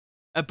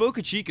 At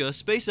Boca Chica,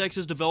 SpaceX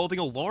is developing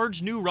a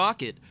large new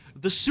rocket,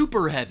 the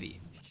Super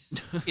Heavy.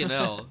 You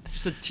know,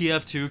 just a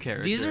TF2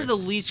 character. These are the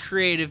least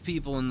creative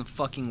people in the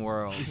fucking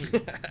world.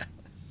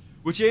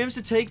 Which aims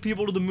to take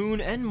people to the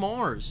moon and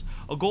Mars,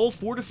 a goal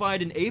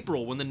fortified in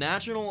April when the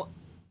National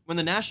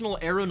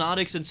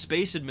Aeronautics and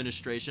Space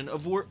Administration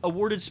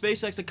awarded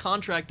SpaceX a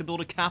contract to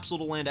build a capsule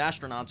to land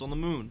astronauts on the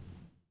moon.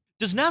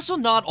 Does NASA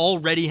not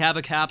already have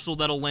a capsule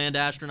that'll land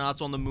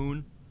astronauts on the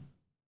moon?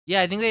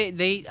 Yeah, I think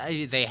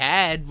they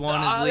had one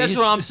at least. That's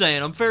what I'm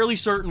saying. I'm fairly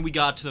certain we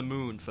got to the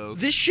moon,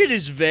 folks. This shit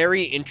is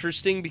very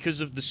interesting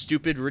because of the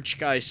stupid rich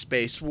guy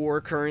space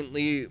war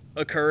currently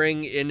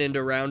occurring in and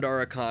around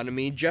our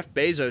economy. Jeff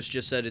Bezos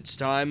just said it's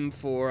time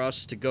for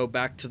us to go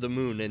back to the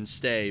moon and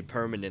stay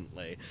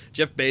permanently.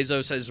 Jeff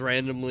Bezos has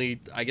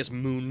randomly, I guess,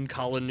 moon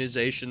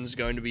colonization is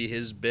going to be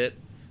his bit.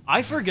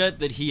 I forget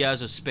that he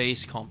has a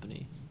space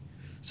company.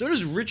 So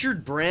does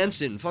Richard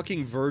Branson,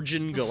 fucking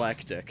Virgin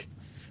Galactic.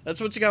 That's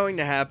what's going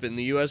to happen.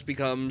 The U.S.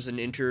 becomes an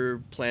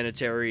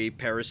interplanetary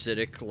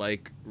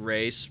parasitic-like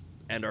race,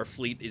 and our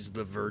fleet is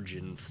the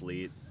Virgin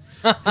Fleet.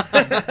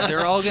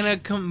 They're all gonna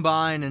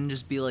combine and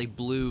just be like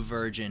Blue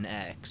Virgin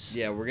X.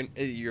 Yeah, we're gonna.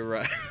 You're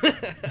right.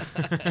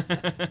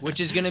 Which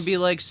is gonna be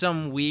like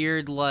some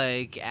weird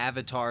like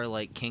Avatar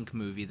like kink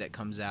movie that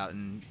comes out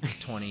in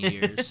 20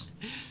 years.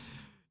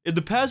 In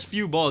the past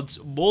few months,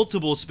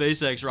 multiple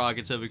SpaceX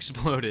rockets have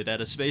exploded at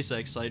a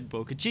SpaceX site in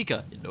Boca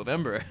Chica in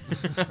November.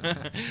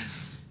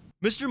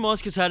 Mr.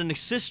 Musk has had an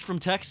assist from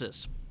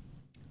Texas.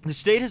 The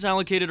state has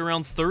allocated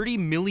around $30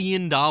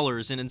 million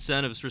in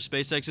incentives for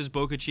SpaceX's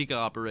Boca Chica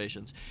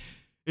operations.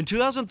 In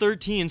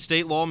 2013,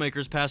 state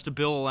lawmakers passed a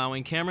bill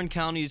allowing Cameron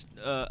County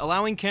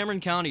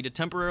to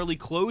temporarily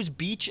close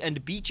beach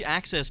and beach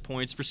access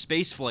points for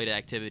spaceflight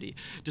activity,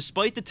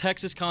 despite the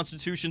Texas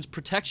Constitution's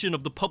protection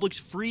of the public's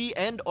free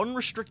and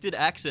unrestricted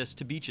access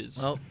to beaches.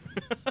 Well,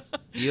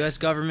 the U.S.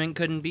 government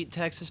couldn't beat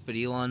Texas, but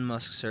Elon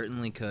Musk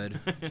certainly could.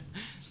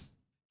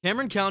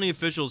 Cameron County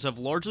officials have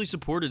largely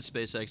supported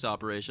SpaceX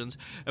operations,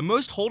 and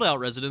most holdout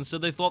residents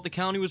said they thought the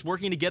county was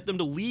working to get them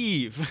to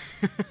leave.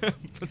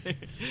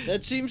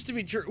 That seems to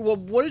be true. Well,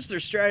 what is their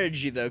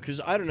strategy, though?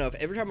 Because, I don't know, if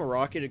every time a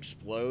rocket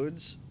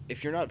explodes,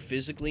 if you're not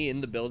physically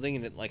in the building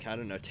and it, like, I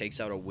don't know, takes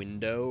out a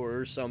window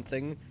or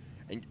something,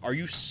 and are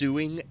you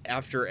suing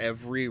after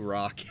every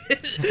rocket?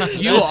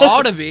 You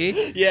ought to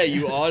be. Yeah,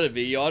 you ought to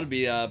be. You ought to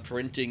be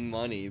printing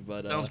money,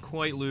 but... Sounds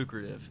quite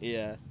lucrative.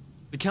 Yeah.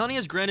 The county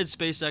has granted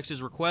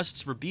SpaceX's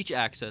requests for beach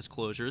access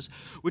closures,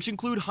 which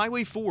include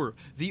Highway 4,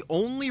 the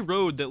only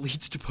road that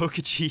leads to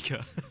Boca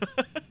Chica.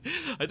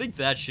 I think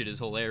that shit is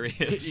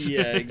hilarious.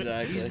 Yeah,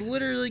 exactly. He's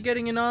literally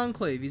getting an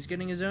enclave. He's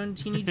getting his own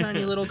teeny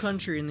tiny little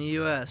country in the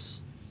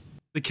U.S.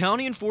 The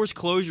county enforced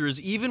closures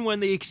even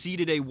when they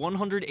exceeded a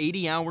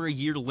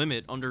 180-hour-a-year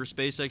limit under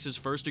SpaceX's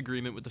first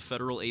agreement with the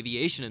Federal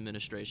Aviation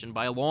Administration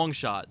by a long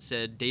shot,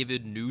 said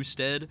David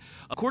Newstead.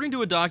 According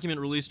to a document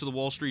released to the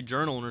Wall Street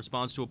Journal in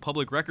response to a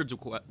public records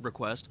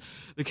request,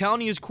 the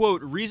county is,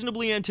 quote,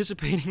 reasonably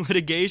anticipating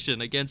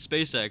litigation against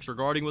SpaceX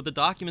regarding what the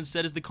document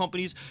said is the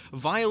company's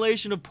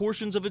violation of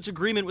portions of its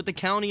agreement with the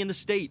county and the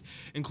state,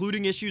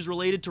 including issues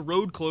related to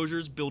road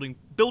closures,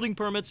 building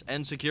permits,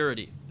 and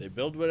security. They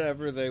build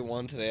whatever they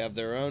want. They have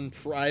their own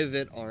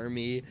private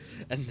army,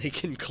 and they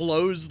can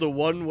close the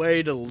one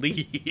way to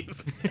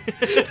leave.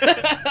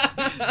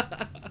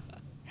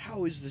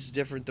 How is this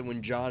different than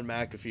when John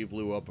McAfee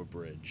blew up a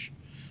bridge?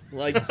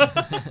 Like,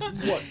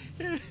 what?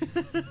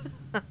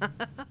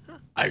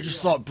 I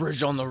just thought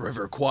Bridge on the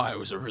River Kwai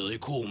was a really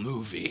cool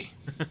movie.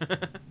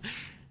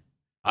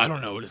 I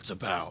don't know what it's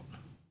about.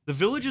 The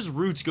village's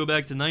roots go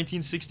back to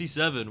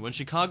 1967, when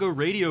Chicago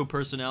radio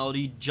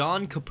personality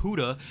John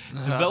Caputa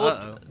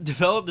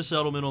developed the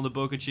settlement on the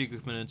Boca Chica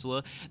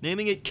Peninsula,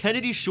 naming it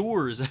Kennedy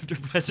Shores after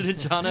President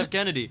John F.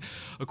 Kennedy,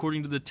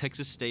 according to the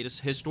Texas State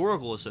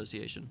Historical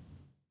Association.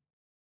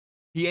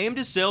 He aimed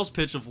his sales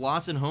pitch of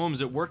lots and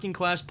homes at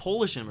working-class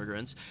Polish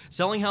immigrants,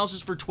 selling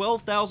houses for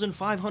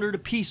 $12,500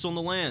 apiece on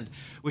the land,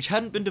 which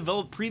hadn't been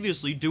developed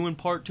previously due in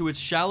part to its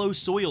shallow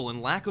soil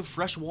and lack of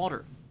fresh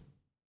water.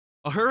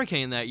 A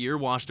hurricane that year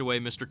washed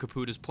away Mr.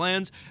 Caputa's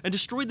plans and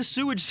destroyed the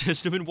sewage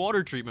system and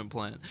water treatment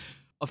plant.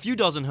 A few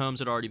dozen homes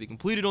had already been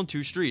completed on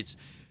 2 streets.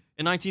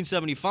 In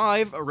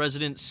 1975, a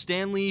resident,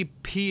 Stanley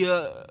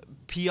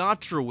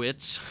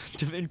Piotrowicz,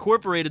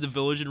 incorporated the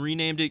village and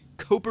renamed it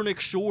Copernic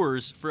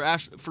Shores for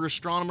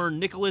astronomer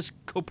Nicholas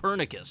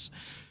Copernicus.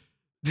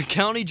 The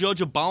county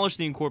judge abolished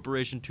the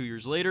incorporation 2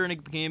 years later, and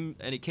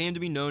it came to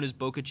be known as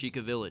Boca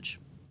Chica Village.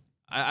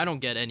 I don't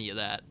get any of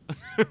that.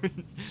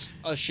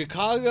 A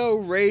Chicago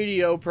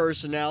radio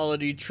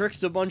personality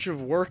tricked a bunch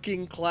of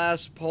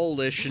working-class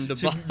Polish into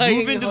buying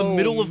move into the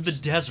middle of the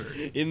homes desert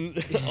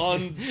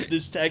on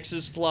this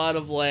Texas plot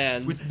of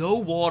land. with no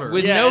water.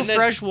 With Yeah, no and then-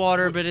 fresh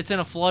water, but it's in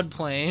a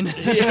floodplain.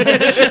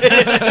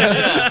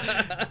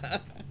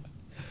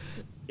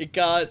 It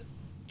got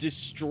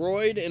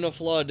destroyed in a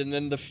flood, and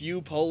then the few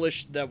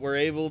Polish that were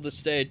able to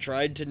stay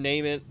tried to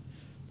name it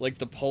like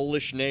the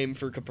Polish name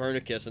for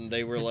Copernicus, and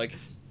they were like,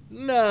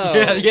 no.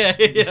 yeah.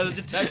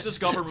 The Texas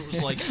government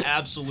was like,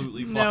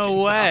 absolutely fucking No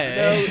not. way.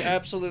 No,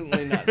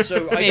 absolutely not.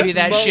 So I Maybe guess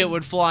that shit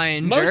would fly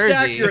in most Jersey.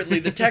 accurately,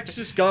 the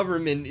Texas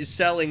government is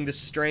selling this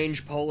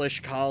strange Polish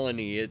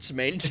colony it's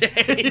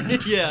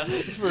maintained Yeah.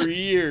 for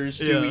years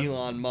to Yeah.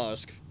 Elon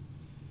Musk.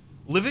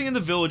 Living in the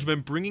village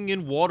meant bringing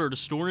in water to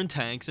store in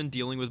tanks and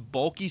dealing with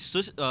bulky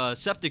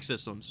septic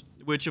systems.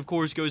 which of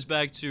course goes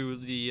back to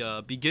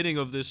the beginning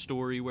of this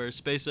story where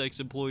SpaceX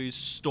employees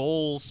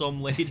stole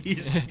some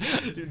lady's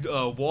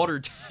water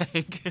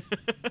tank.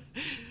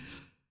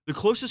 The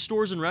closest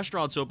stores and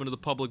restaurants open to the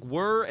public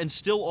were and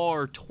still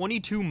are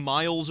 22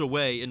 miles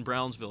away in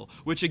Brownsville,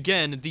 which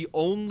again, the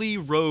only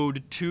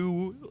road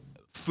to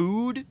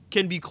food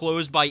can be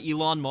closed by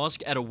Elon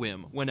Musk at a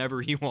whim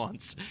whenever he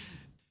wants.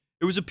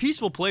 It was a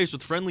peaceful place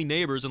with friendly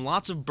neighbors and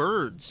lots of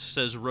birds,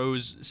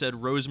 said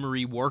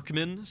Rosemary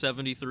Workman,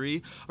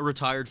 73, a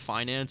retired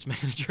finance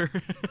manager.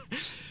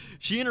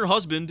 She and her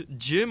husband,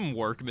 Jim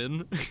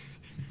Workman,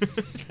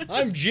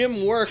 I'm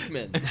Jim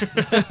Workman.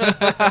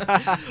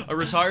 a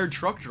retired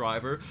truck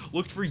driver,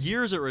 looked for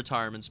years at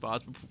retirement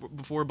spots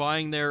before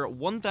buying their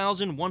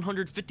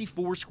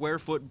 1,154 square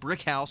foot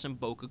brick house in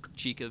Boca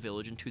Chica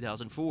Village in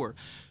 2004.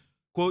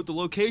 Quote, "The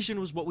location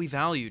was what we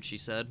valued," she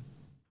said.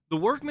 The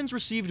Workmans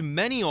received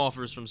many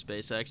offers from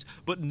SpaceX,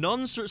 but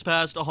none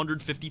surpassed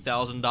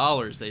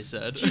 $150,000, they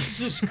said.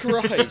 Jesus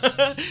Christ.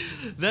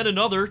 Then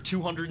another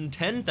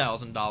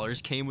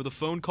 $210,000 came with a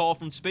phone call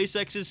from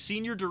SpaceX's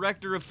senior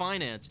director of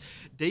finance,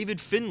 David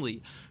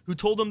Finley, who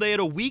told them they had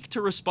a week to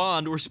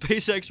respond or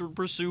SpaceX would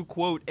pursue,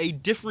 quote, "a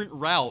different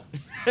route,"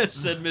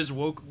 said Ms.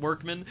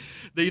 Workman.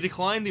 They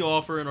declined the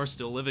offer and are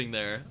still living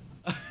there.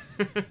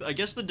 I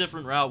guess the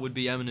different route would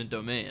be eminent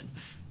domain.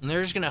 And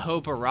they're just gonna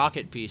hope a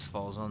rocket piece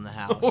falls on the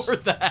house. Or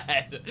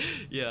that.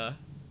 Yeah.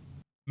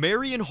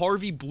 Mary and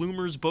Harvey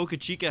Bloomer's Boca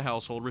Chica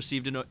household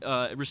received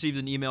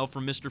an email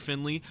from Mr.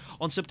 Finley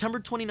on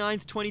September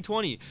 29th,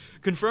 2020,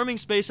 confirming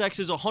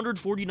SpaceX's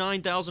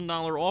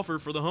 $149,000 offer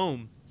for the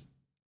home.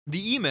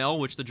 The email,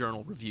 which the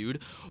Journal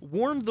reviewed,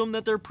 warned them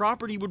that their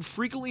property would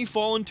frequently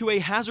fall into a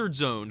hazard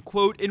zone,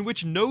 quote, "in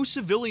which no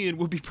civilian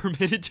would be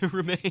permitted to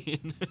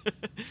remain."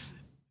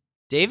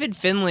 David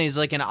Finley's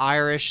like an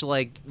Irish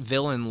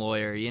villain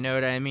lawyer, you know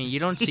what I mean? You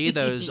don't see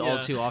those all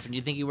Yeah. too often.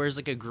 You think he wears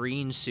like a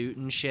green suit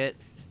and shit?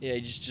 Yeah,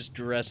 he just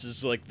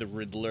dresses like the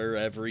Riddler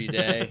every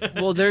day.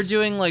 Well, they're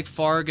doing like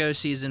Fargo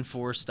season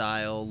 4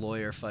 style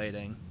lawyer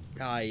fighting.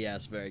 Ah,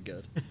 yes, very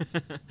good.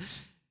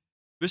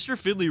 Mr.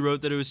 Finley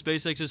wrote that it was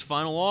SpaceX's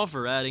final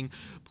offer, adding,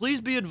 "Please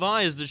be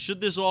advised that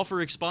should this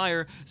offer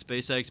expire,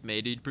 SpaceX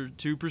may need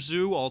to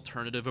pursue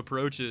alternative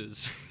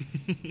approaches."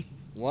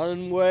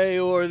 One way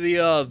or the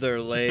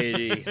other,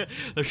 lady.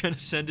 They're going to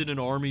send in an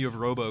army of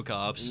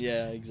RoboCops.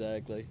 Yeah,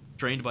 exactly.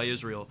 Trained by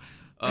Israel.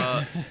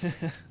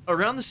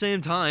 Around the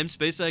same time,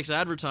 SpaceX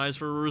advertised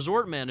for a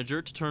resort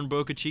manager to turn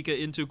Boca Chica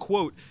into,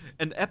 quote,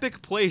 "an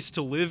epic place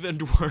to live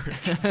and work."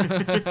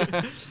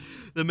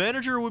 The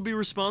manager would be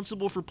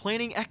responsible for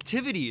planning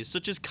activities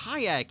such as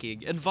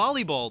kayaking and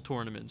volleyball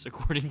tournaments,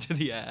 according to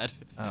the ad.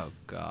 Oh,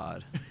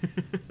 God.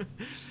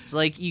 It's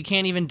like you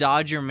can't even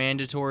dodge your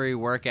mandatory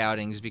work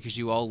outings because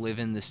you all live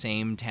in the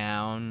same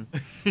town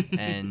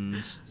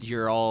and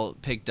you're all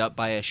picked up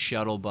by a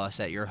shuttle bus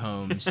at your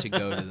homes to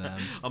go to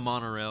them. A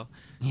monorail.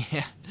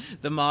 Yeah,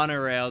 the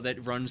monorail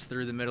that runs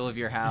through the middle of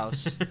your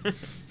house.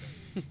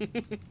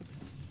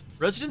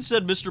 Residents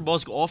said Mr.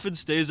 Musk often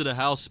stays at a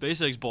house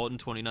SpaceX bought in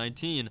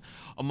 2019,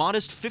 a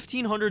modest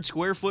 1,500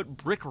 square foot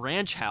brick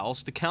ranch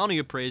house the county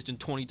appraised in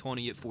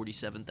 2020 at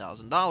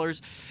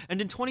 $47,000 and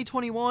in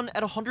 2021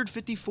 at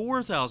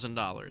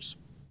 $154,000.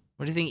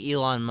 What do you think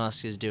Elon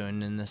Musk is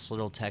doing in this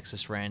little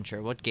Texas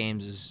rancher? What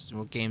games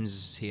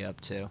is he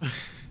up to?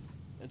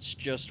 That's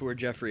just where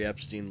Jeffrey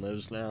Epstein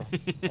lives now,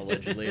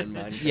 allegedly in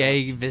Minecraft. Yeah,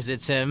 he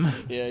visits him.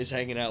 Yeah, he's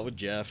hanging out with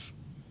Jeff.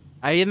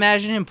 I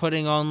imagine him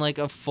putting on like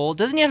a full.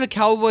 Doesn't he have a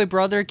cowboy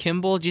brother,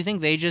 Kimball? Do you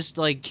think they just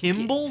like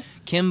Kimball?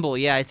 Kimball,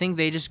 yeah. I think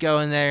they just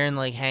go in there and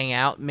like hang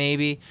out.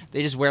 Maybe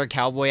they just wear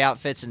cowboy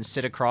outfits and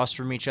sit across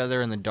from each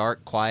other in the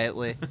dark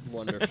quietly.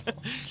 Wonderful.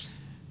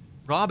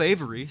 Rob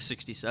Avery,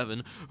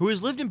 67, who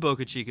has lived in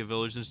Boca Chica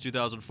Village since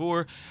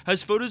 2004,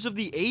 has photos of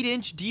the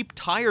 8-inch deep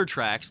tire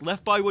tracks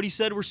left by what he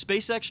said were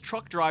SpaceX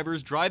truck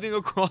drivers driving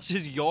across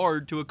his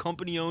yard to a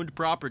company-owned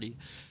property.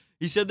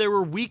 He said there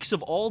were weeks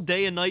of all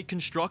day and night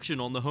construction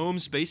on the home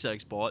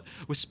SpaceX bought,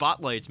 with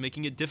spotlights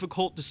making it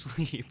difficult to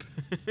sleep.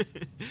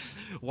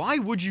 Why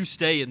would you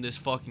stay in this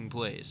fucking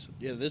place?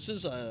 Yeah, this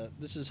is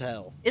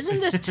hell. Isn't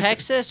this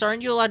Texas?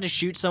 Aren't you allowed to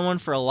shoot someone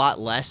for a lot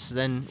less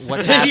than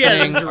what's Yeah,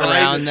 happening right.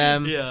 around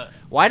them? Yeah.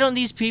 Why don't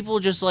these people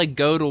just like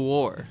go to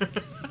war?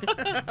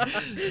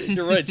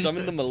 You're right,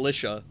 summon the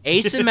militia.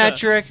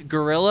 Asymmetric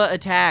guerrilla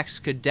attacks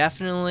could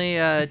definitely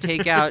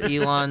take out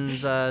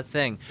Elon's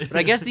thing. But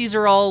I guess these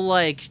are all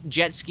like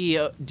jet ski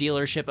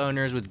dealership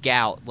owners with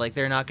gout. Like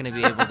they're not going to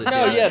be able to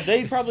No, do yeah, it.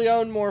 they probably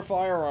own more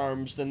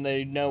firearms than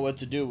they know what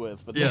to do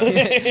with. But Yeah.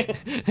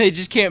 They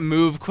just can't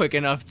move quick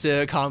enough to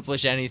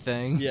accomplish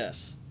anything.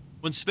 Yes.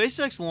 When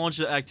SpaceX launched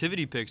the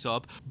activity picks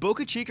up,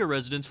 Boca Chica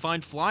residents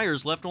find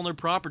flyers left on their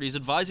properties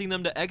advising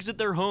them to exit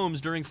their homes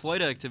during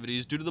flight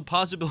activities due to the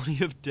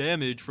possibility of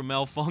damage from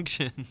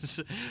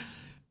malfunctions.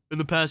 In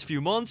the past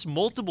few months,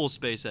 multiple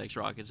SpaceX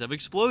rockets have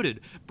exploded,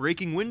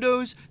 breaking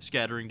windows,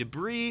 scattering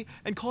debris,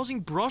 and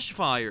causing brush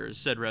fires,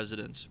 said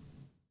residents.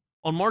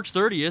 On March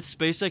 30th,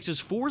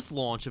 SpaceX's fourth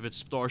launch of its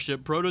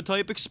Starship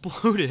prototype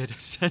exploded,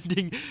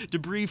 sending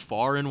debris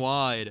far and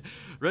wide.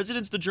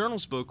 Residents the Journal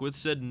spoke with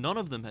said none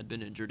of them had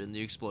been injured in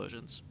the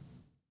explosions.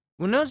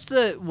 Well,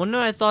 one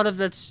note I thought of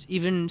that's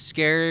even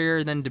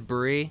scarier than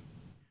debris.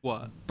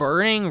 What?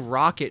 Burning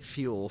rocket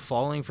fuel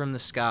falling from the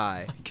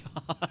sky.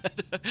 God.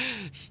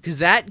 Because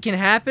that can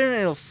happen and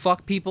it'll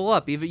fuck people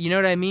up. Even, you know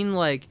what I mean?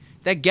 Like,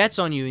 that gets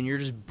on you and you're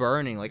just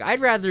burning. Like,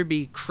 I'd rather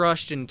be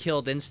crushed and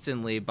killed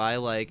instantly by,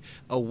 like,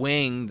 a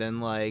wing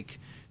than, like,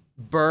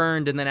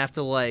 burned and then have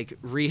to, like,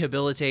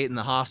 rehabilitate in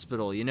the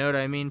hospital. You know what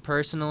I mean,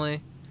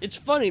 personally? It's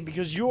funny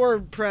because your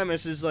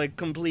premise is like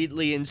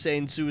completely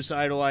insane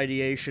suicidal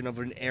ideation of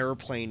an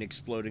airplane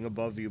exploding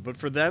above you, but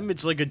for them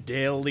it's like a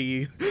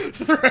daily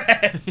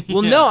threat.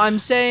 Well, Yeah. no, I'm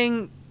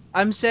saying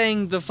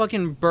the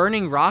fucking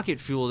burning rocket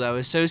fuel that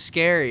was so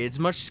scary. It's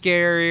much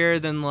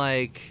scarier than,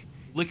 like,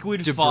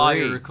 Liquid debris.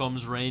 fire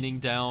comes raining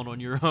down on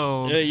your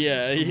home.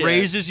 Yeah.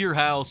 Raises your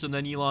house, and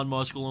then Elon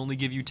Musk will only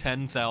give you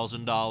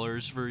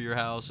 $10,000 for your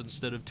house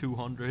instead of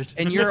 $200.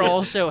 and you're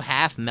also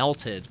half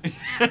melted.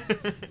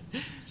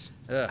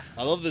 Ugh.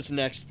 I love this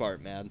next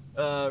part, man.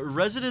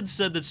 Residents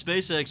said that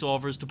SpaceX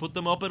offers to put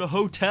them up at a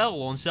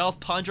hotel on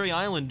South Padre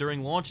Island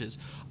during launches,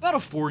 about a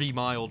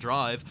 40-mile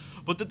drive,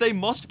 but that they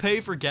must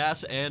pay for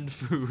gas and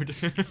food.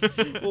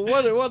 Well,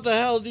 what the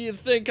hell do you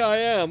think I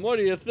am? What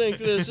do you think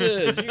this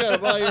is? You gotta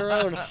buy your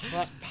own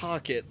hot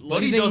pocket.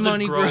 Money think doesn't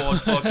money grow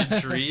grows? on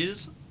fucking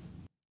trees.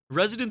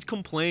 Residents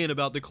complain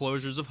about the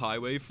closures of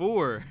Highway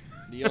 4.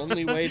 The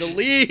only way to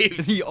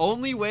leave. The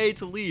only way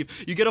to leave.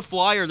 You get a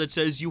flyer that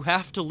says you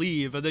have to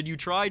leave, and then you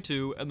try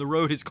to, and the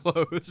road is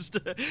closed.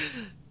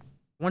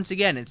 Once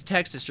again, it's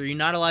Texas, or you're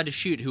not allowed to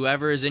shoot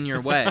whoever is in your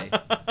way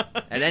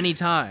at any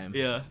time.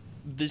 Yeah.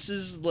 This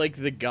is like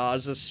the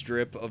Gaza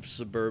Strip of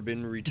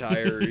suburban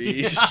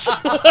retirees.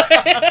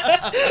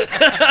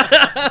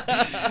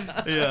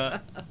 Yeah.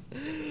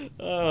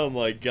 Oh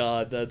my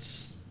god,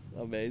 that's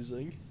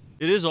amazing.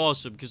 It is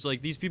awesome, because,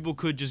 like, these people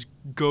could just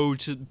go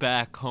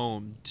back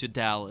home to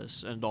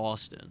Dallas and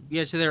Austin.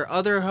 Yeah, so there are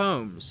other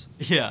homes.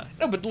 Yeah.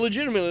 No, but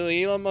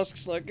legitimately, Elon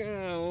Musk's like,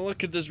 oh, what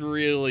could this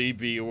really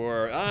be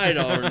worth? I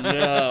don't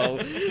know.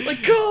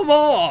 Like, come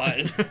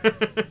on!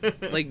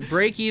 Like,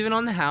 break even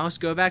on the house,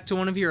 go back to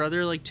one of your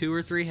other, like, 2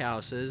 or 3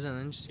 houses, and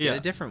then just get Yeah. a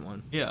different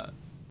one. Yeah.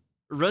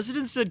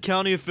 Residents said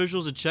county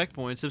officials at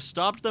checkpoints have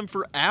stopped them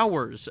for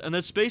hours, and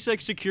that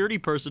SpaceX security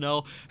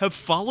personnel have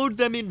followed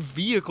them in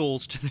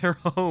vehicles to their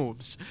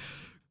homes.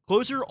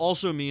 Closure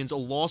also means a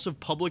loss of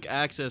public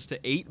access to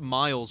 8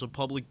 miles of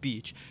public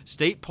beach,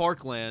 state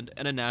parkland,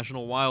 and a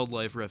national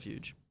wildlife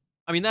refuge.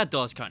 I mean, that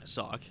does kind of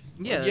suck.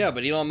 Yeah,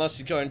 but Elon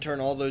Musk is going to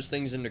turn all those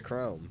things into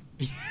Chrome.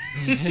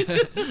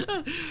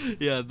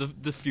 Yeah,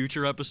 the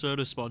future episode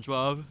of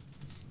SpongeBob.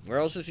 Where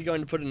else is he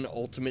going to put an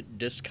ultimate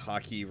disc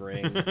hockey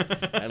ring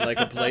and like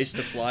a place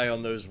to fly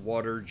on those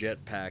water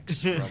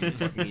jetpacks from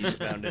fucking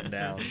Eastbound and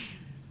Down?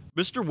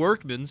 Mr.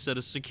 Workman said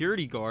a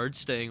security guard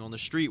staying on the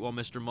street while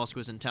Mr. Musk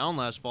was in town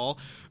last fall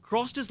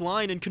crossed his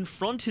line and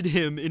confronted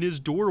him in his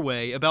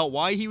doorway about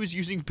why he was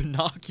using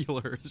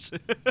binoculars.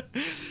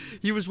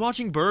 He was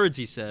watching birds,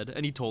 he said,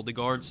 and he told the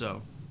guard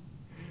so.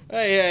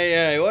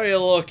 Hey, what are you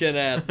looking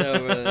at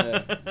over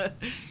there?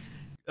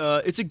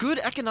 It's a good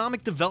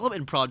economic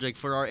development project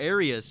for our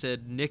area,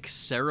 said Nick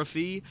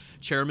Seraphy,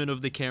 chairman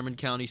of the Cameron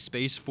County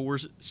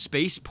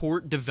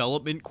Spaceport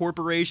Development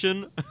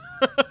Corporation,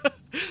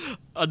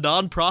 a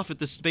nonprofit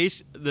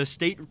the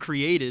state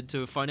created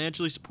to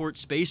financially support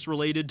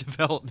space-related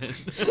development.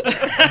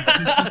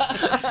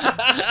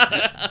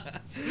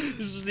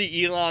 This is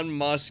the Elon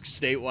Musk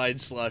statewide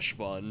slush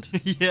fund.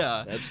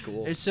 Yeah. That's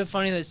cool. It's so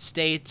funny that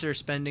states are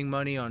spending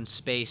money on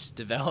space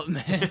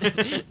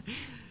development.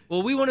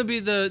 Well, we want to be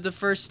the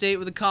first state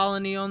with a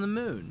colony on the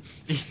moon.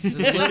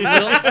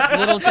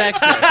 Little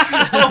Texas.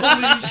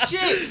 Holy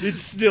shit!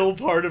 It's still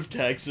part of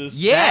Texas.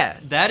 Yeah.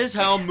 That is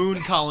how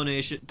moon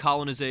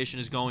colonization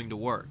is going to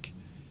work.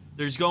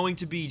 There's going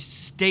to be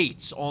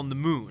states on the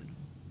moon.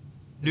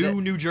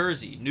 New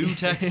Jersey, New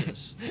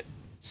Texas.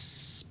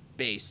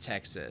 Space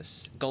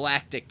Texas.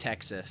 Galactic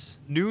Texas.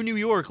 New New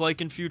York,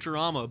 like in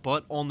Futurama,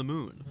 but on the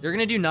moon. You're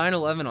going to do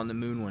 9/11 on the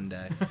moon one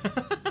day.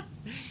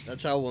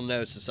 That's how we'll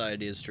know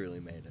society has truly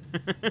made it.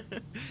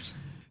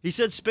 He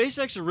said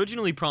SpaceX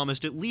originally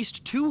promised at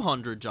least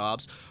 200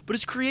 jobs, but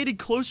has created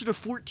closer to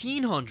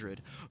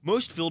 1,400,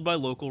 most filled by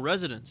local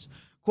residents.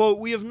 Quote,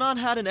 "We have not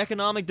had an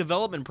economic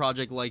development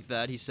project like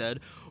that," he said,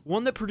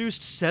 "one that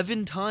produced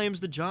 7 times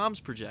the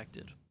jobs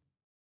projected."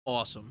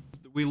 Awesome.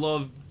 We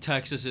love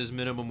Texas's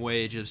minimum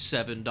wage of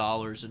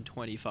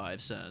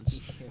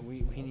 $7.25.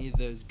 We need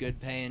those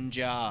good paying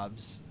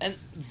jobs. And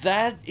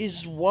that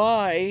is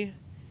why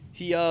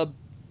he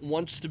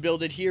wants to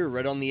build it here,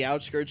 right on the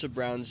outskirts of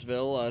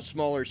Brownsville, a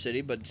smaller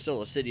city, but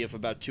still a city of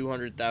about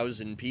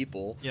 200,000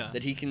 people, Yeah.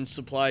 that he can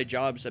supply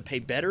jobs that pay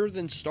better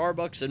than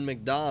Starbucks and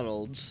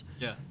McDonald's,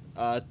 Yeah.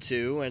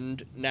 too,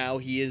 and now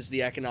he is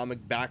the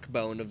economic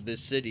backbone of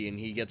this city, and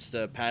he gets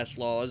to pass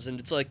laws, and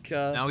it's like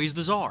Now he's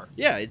the czar.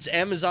 yeah, it's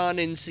Amazon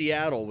in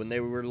Seattle when they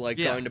were like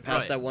Yeah, going to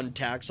pass right. that one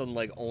tax on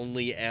like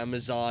only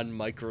Amazon,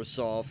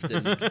 Microsoft,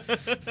 and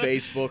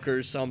Facebook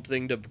or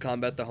something to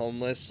combat the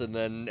homeless, and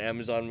then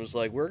Amazon was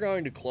like, we're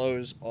going to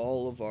close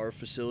all of our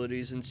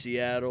facilities in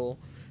Seattle,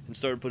 and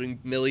started putting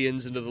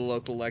millions into the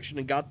local election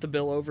and got the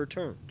bill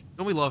overturned.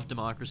 Don't we love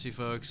democracy,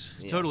 folks?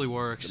 Yes, Totally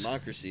works.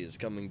 Democracy is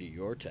coming to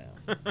your town.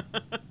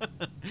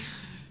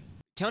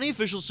 County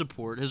officials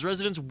support his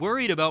residents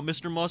worried about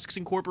Mr. Musk's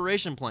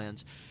incorporation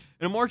plans.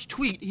 In a March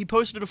tweet, he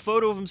posted a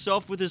photo of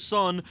himself with his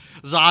son,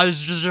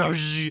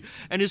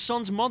 and his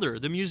son's mother,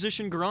 the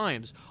musician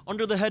Grimes,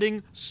 under the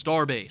heading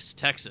Starbase,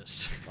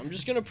 Texas. I'm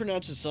just gonna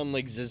pronounce his son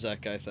like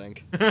Zizek, I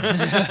think.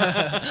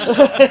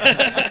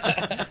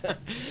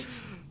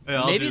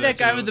 Yeah, I'll Maybe do that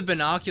guy too. with the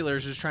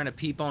binoculars was trying to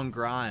peep on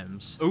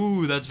Grimes.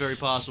 Ooh, that's very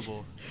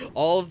possible.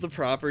 All of the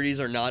properties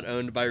are not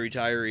owned by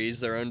retirees,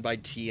 they're owned by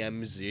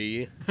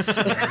TMZ.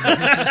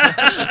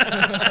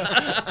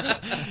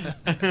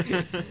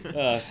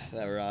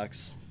 That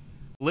rocks.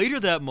 Later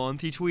that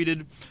month, he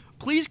tweeted,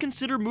 "Please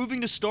consider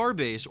moving to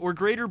Starbase or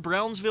greater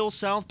Brownsville,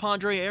 South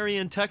Padre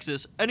area in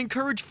Texas and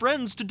encourage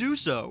friends to do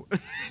so.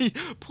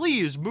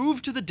 Please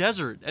move to the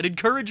desert and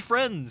encourage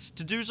friends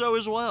to do so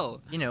as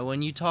well." You know,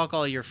 when you talk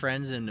all your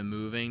friends into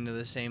moving to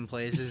the same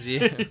place as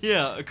you.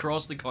 Yeah,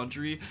 across the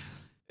country.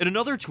 In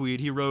another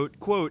tweet, he wrote,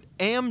 quote,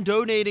 "Am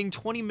donating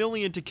 $20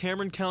 million to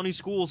Cameron County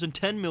Schools and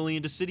 $10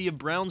 million to City of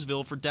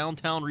Brownsville for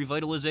downtown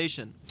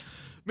revitalization.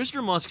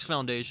 Mr. Musk's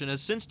foundation has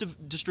since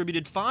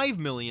distributed $5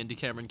 million to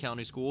Cameron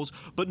County Schools,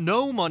 but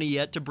no money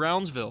yet to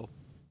Brownsville.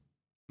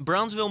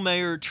 Brownsville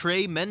Mayor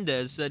Trey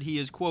Mendez said he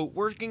is, quote,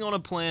 working on a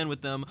plan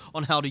with them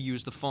on how to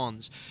use the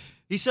funds.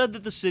 He said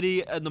that the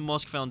city and the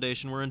Musk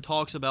Foundation were in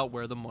talks about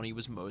where the money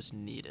was most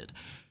needed."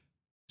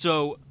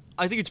 So,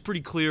 I think it's pretty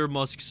clear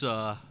Musk's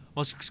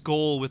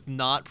goal with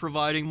not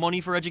providing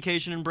money for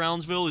education in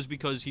Brownsville is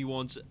because he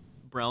wants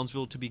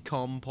Brownsville to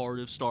become part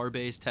of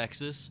Starbase,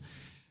 Texas.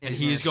 And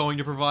he's going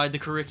to provide the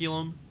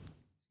curriculum.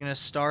 Gonna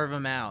starve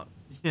him out.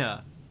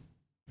 Yeah.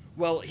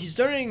 Well, he's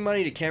donating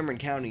money to Cameron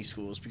County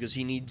schools because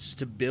he needs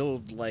to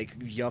build, like,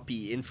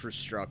 yuppie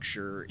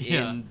infrastructure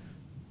in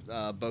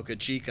Boca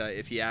Chica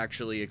if he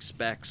actually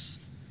expects,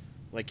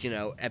 like, you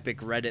know,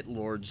 epic Reddit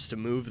lords to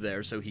move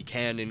there so he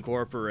can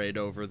incorporate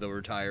over the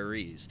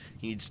retirees.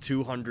 He needs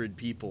 200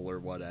 people or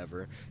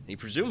whatever. And he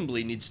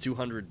presumably needs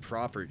 200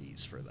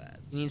 properties for that.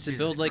 He needs to Jesus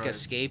build like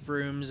Christ. escape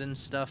rooms and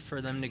stuff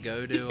for them to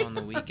go to on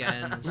the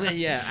weekends.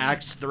 Yeah,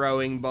 axe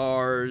throwing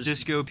bars.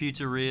 Disco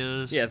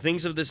pizzerias. Yeah,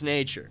 things of this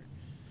nature.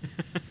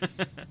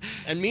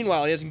 And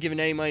meanwhile, he hasn't given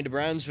any money to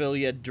Brownsville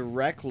yet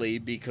directly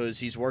because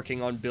he's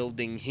working on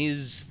building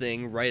his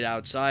thing right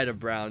outside of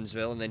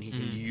Brownsville, and then he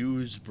can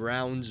use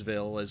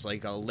Brownsville as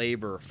like a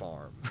labor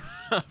farm.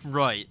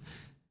 Right.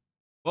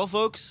 Well,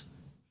 folks,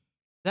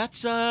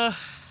 that's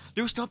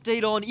newest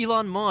update on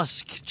Elon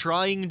Musk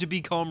trying to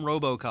become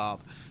RoboCop.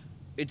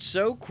 It's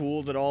so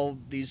cool that all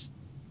these,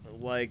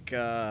 like,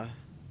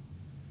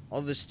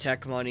 all this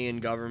tech money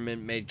and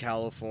government made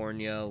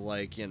California,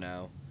 like, you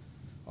know,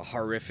 a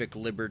horrific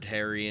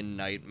libertarian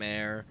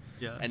nightmare.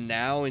 Yeah. And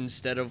now,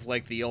 instead of,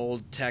 like, the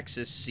old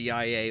Texas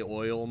CIA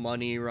oil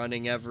money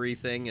running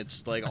everything,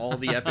 it's, like, all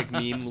the epic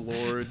meme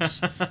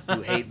lords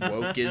who hate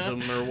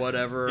wokeism or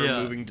whatever Yeah.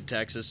 are moving to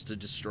Texas to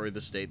destroy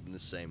the state in the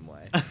same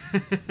way.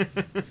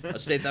 A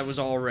state that was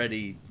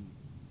already,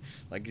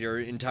 like, your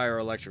entire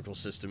electrical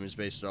system is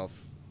based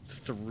off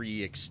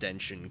 3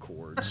 extension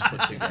cords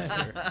put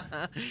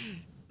together.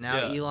 Now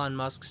Yeah. Elon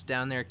Musk's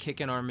down there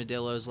kicking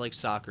armadillos like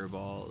soccer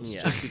balls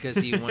Yeah. just because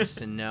he wants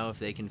to know if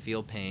they can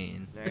feel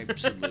pain.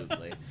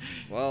 Absolutely.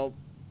 Well,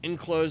 in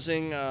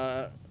closing,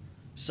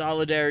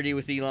 solidarity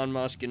with Elon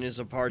Musk and his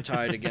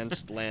apartheid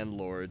against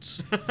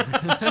landlords.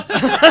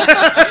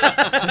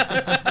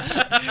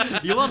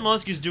 Elon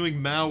Musk is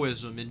doing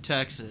Maoism in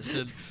Texas,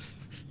 and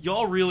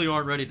y'all really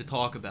aren't ready to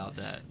talk about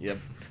that. Yep.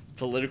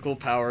 Political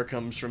power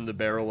comes from the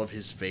barrel of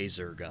his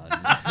phaser gun.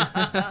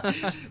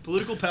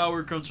 Political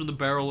power comes from the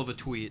barrel of a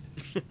tweet.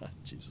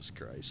 Jesus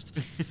Christ.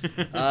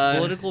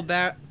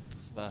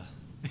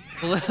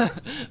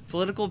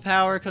 Political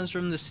power comes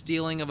from the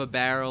stealing of a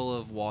barrel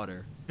of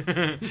water.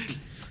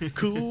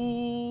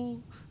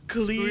 Cool,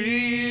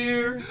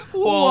 clear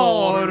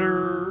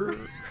water.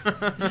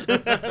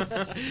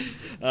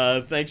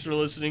 Thanks for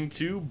listening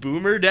to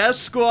Boomer Death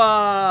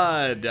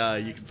Squad.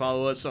 You can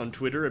follow us on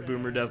Twitter at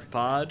Boomer Death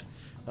Pod.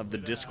 Of the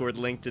Discord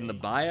linked in the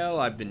bio.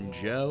 I've been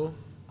Joe.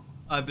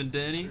 I've been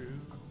Danny.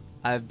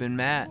 I've been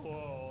Matt.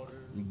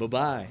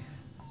 Bye-bye.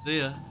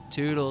 See ya.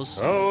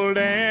 Toodles. Old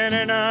Ann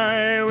and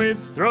I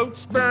with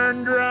throats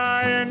burned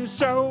dry and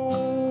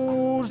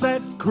souls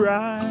that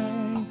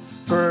cry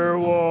for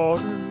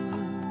water.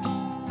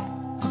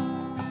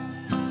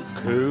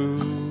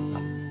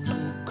 Cool,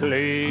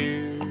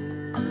 clear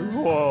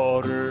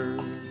water.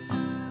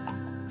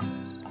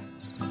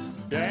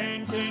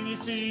 Dan, can you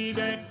see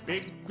that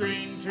big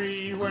green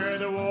tree where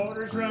the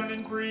water's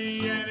running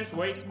free and it's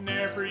waiting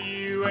there for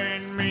you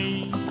and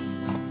me?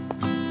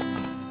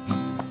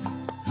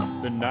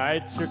 The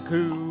nights are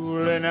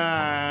cool and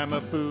I'm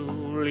a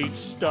fool. Each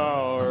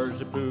star's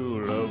a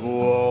pool of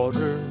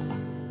water,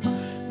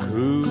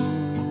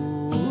 cool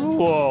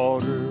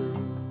water.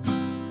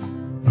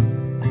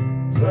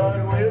 But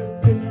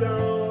with the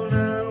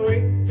dawn,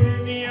 wake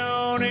to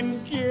yawn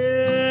and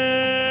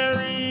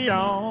carry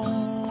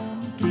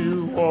on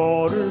to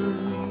water,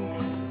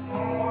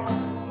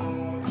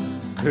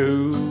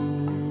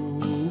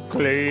 cool,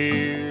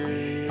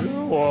 clear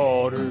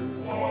water.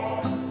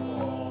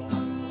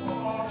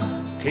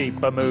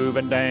 Keep a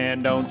moving,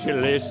 Dan, don't you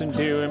listen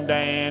to him,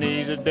 Dan.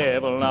 He's a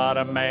devil, not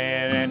a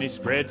man, and he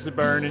spreads the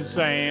burning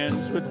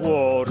sands with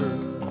water.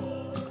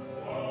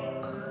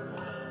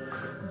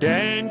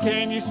 Dan,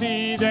 can you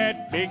see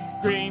that big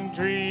green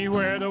tree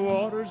where the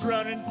water's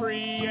running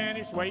free and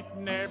it's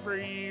waiting there for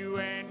you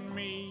and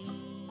me?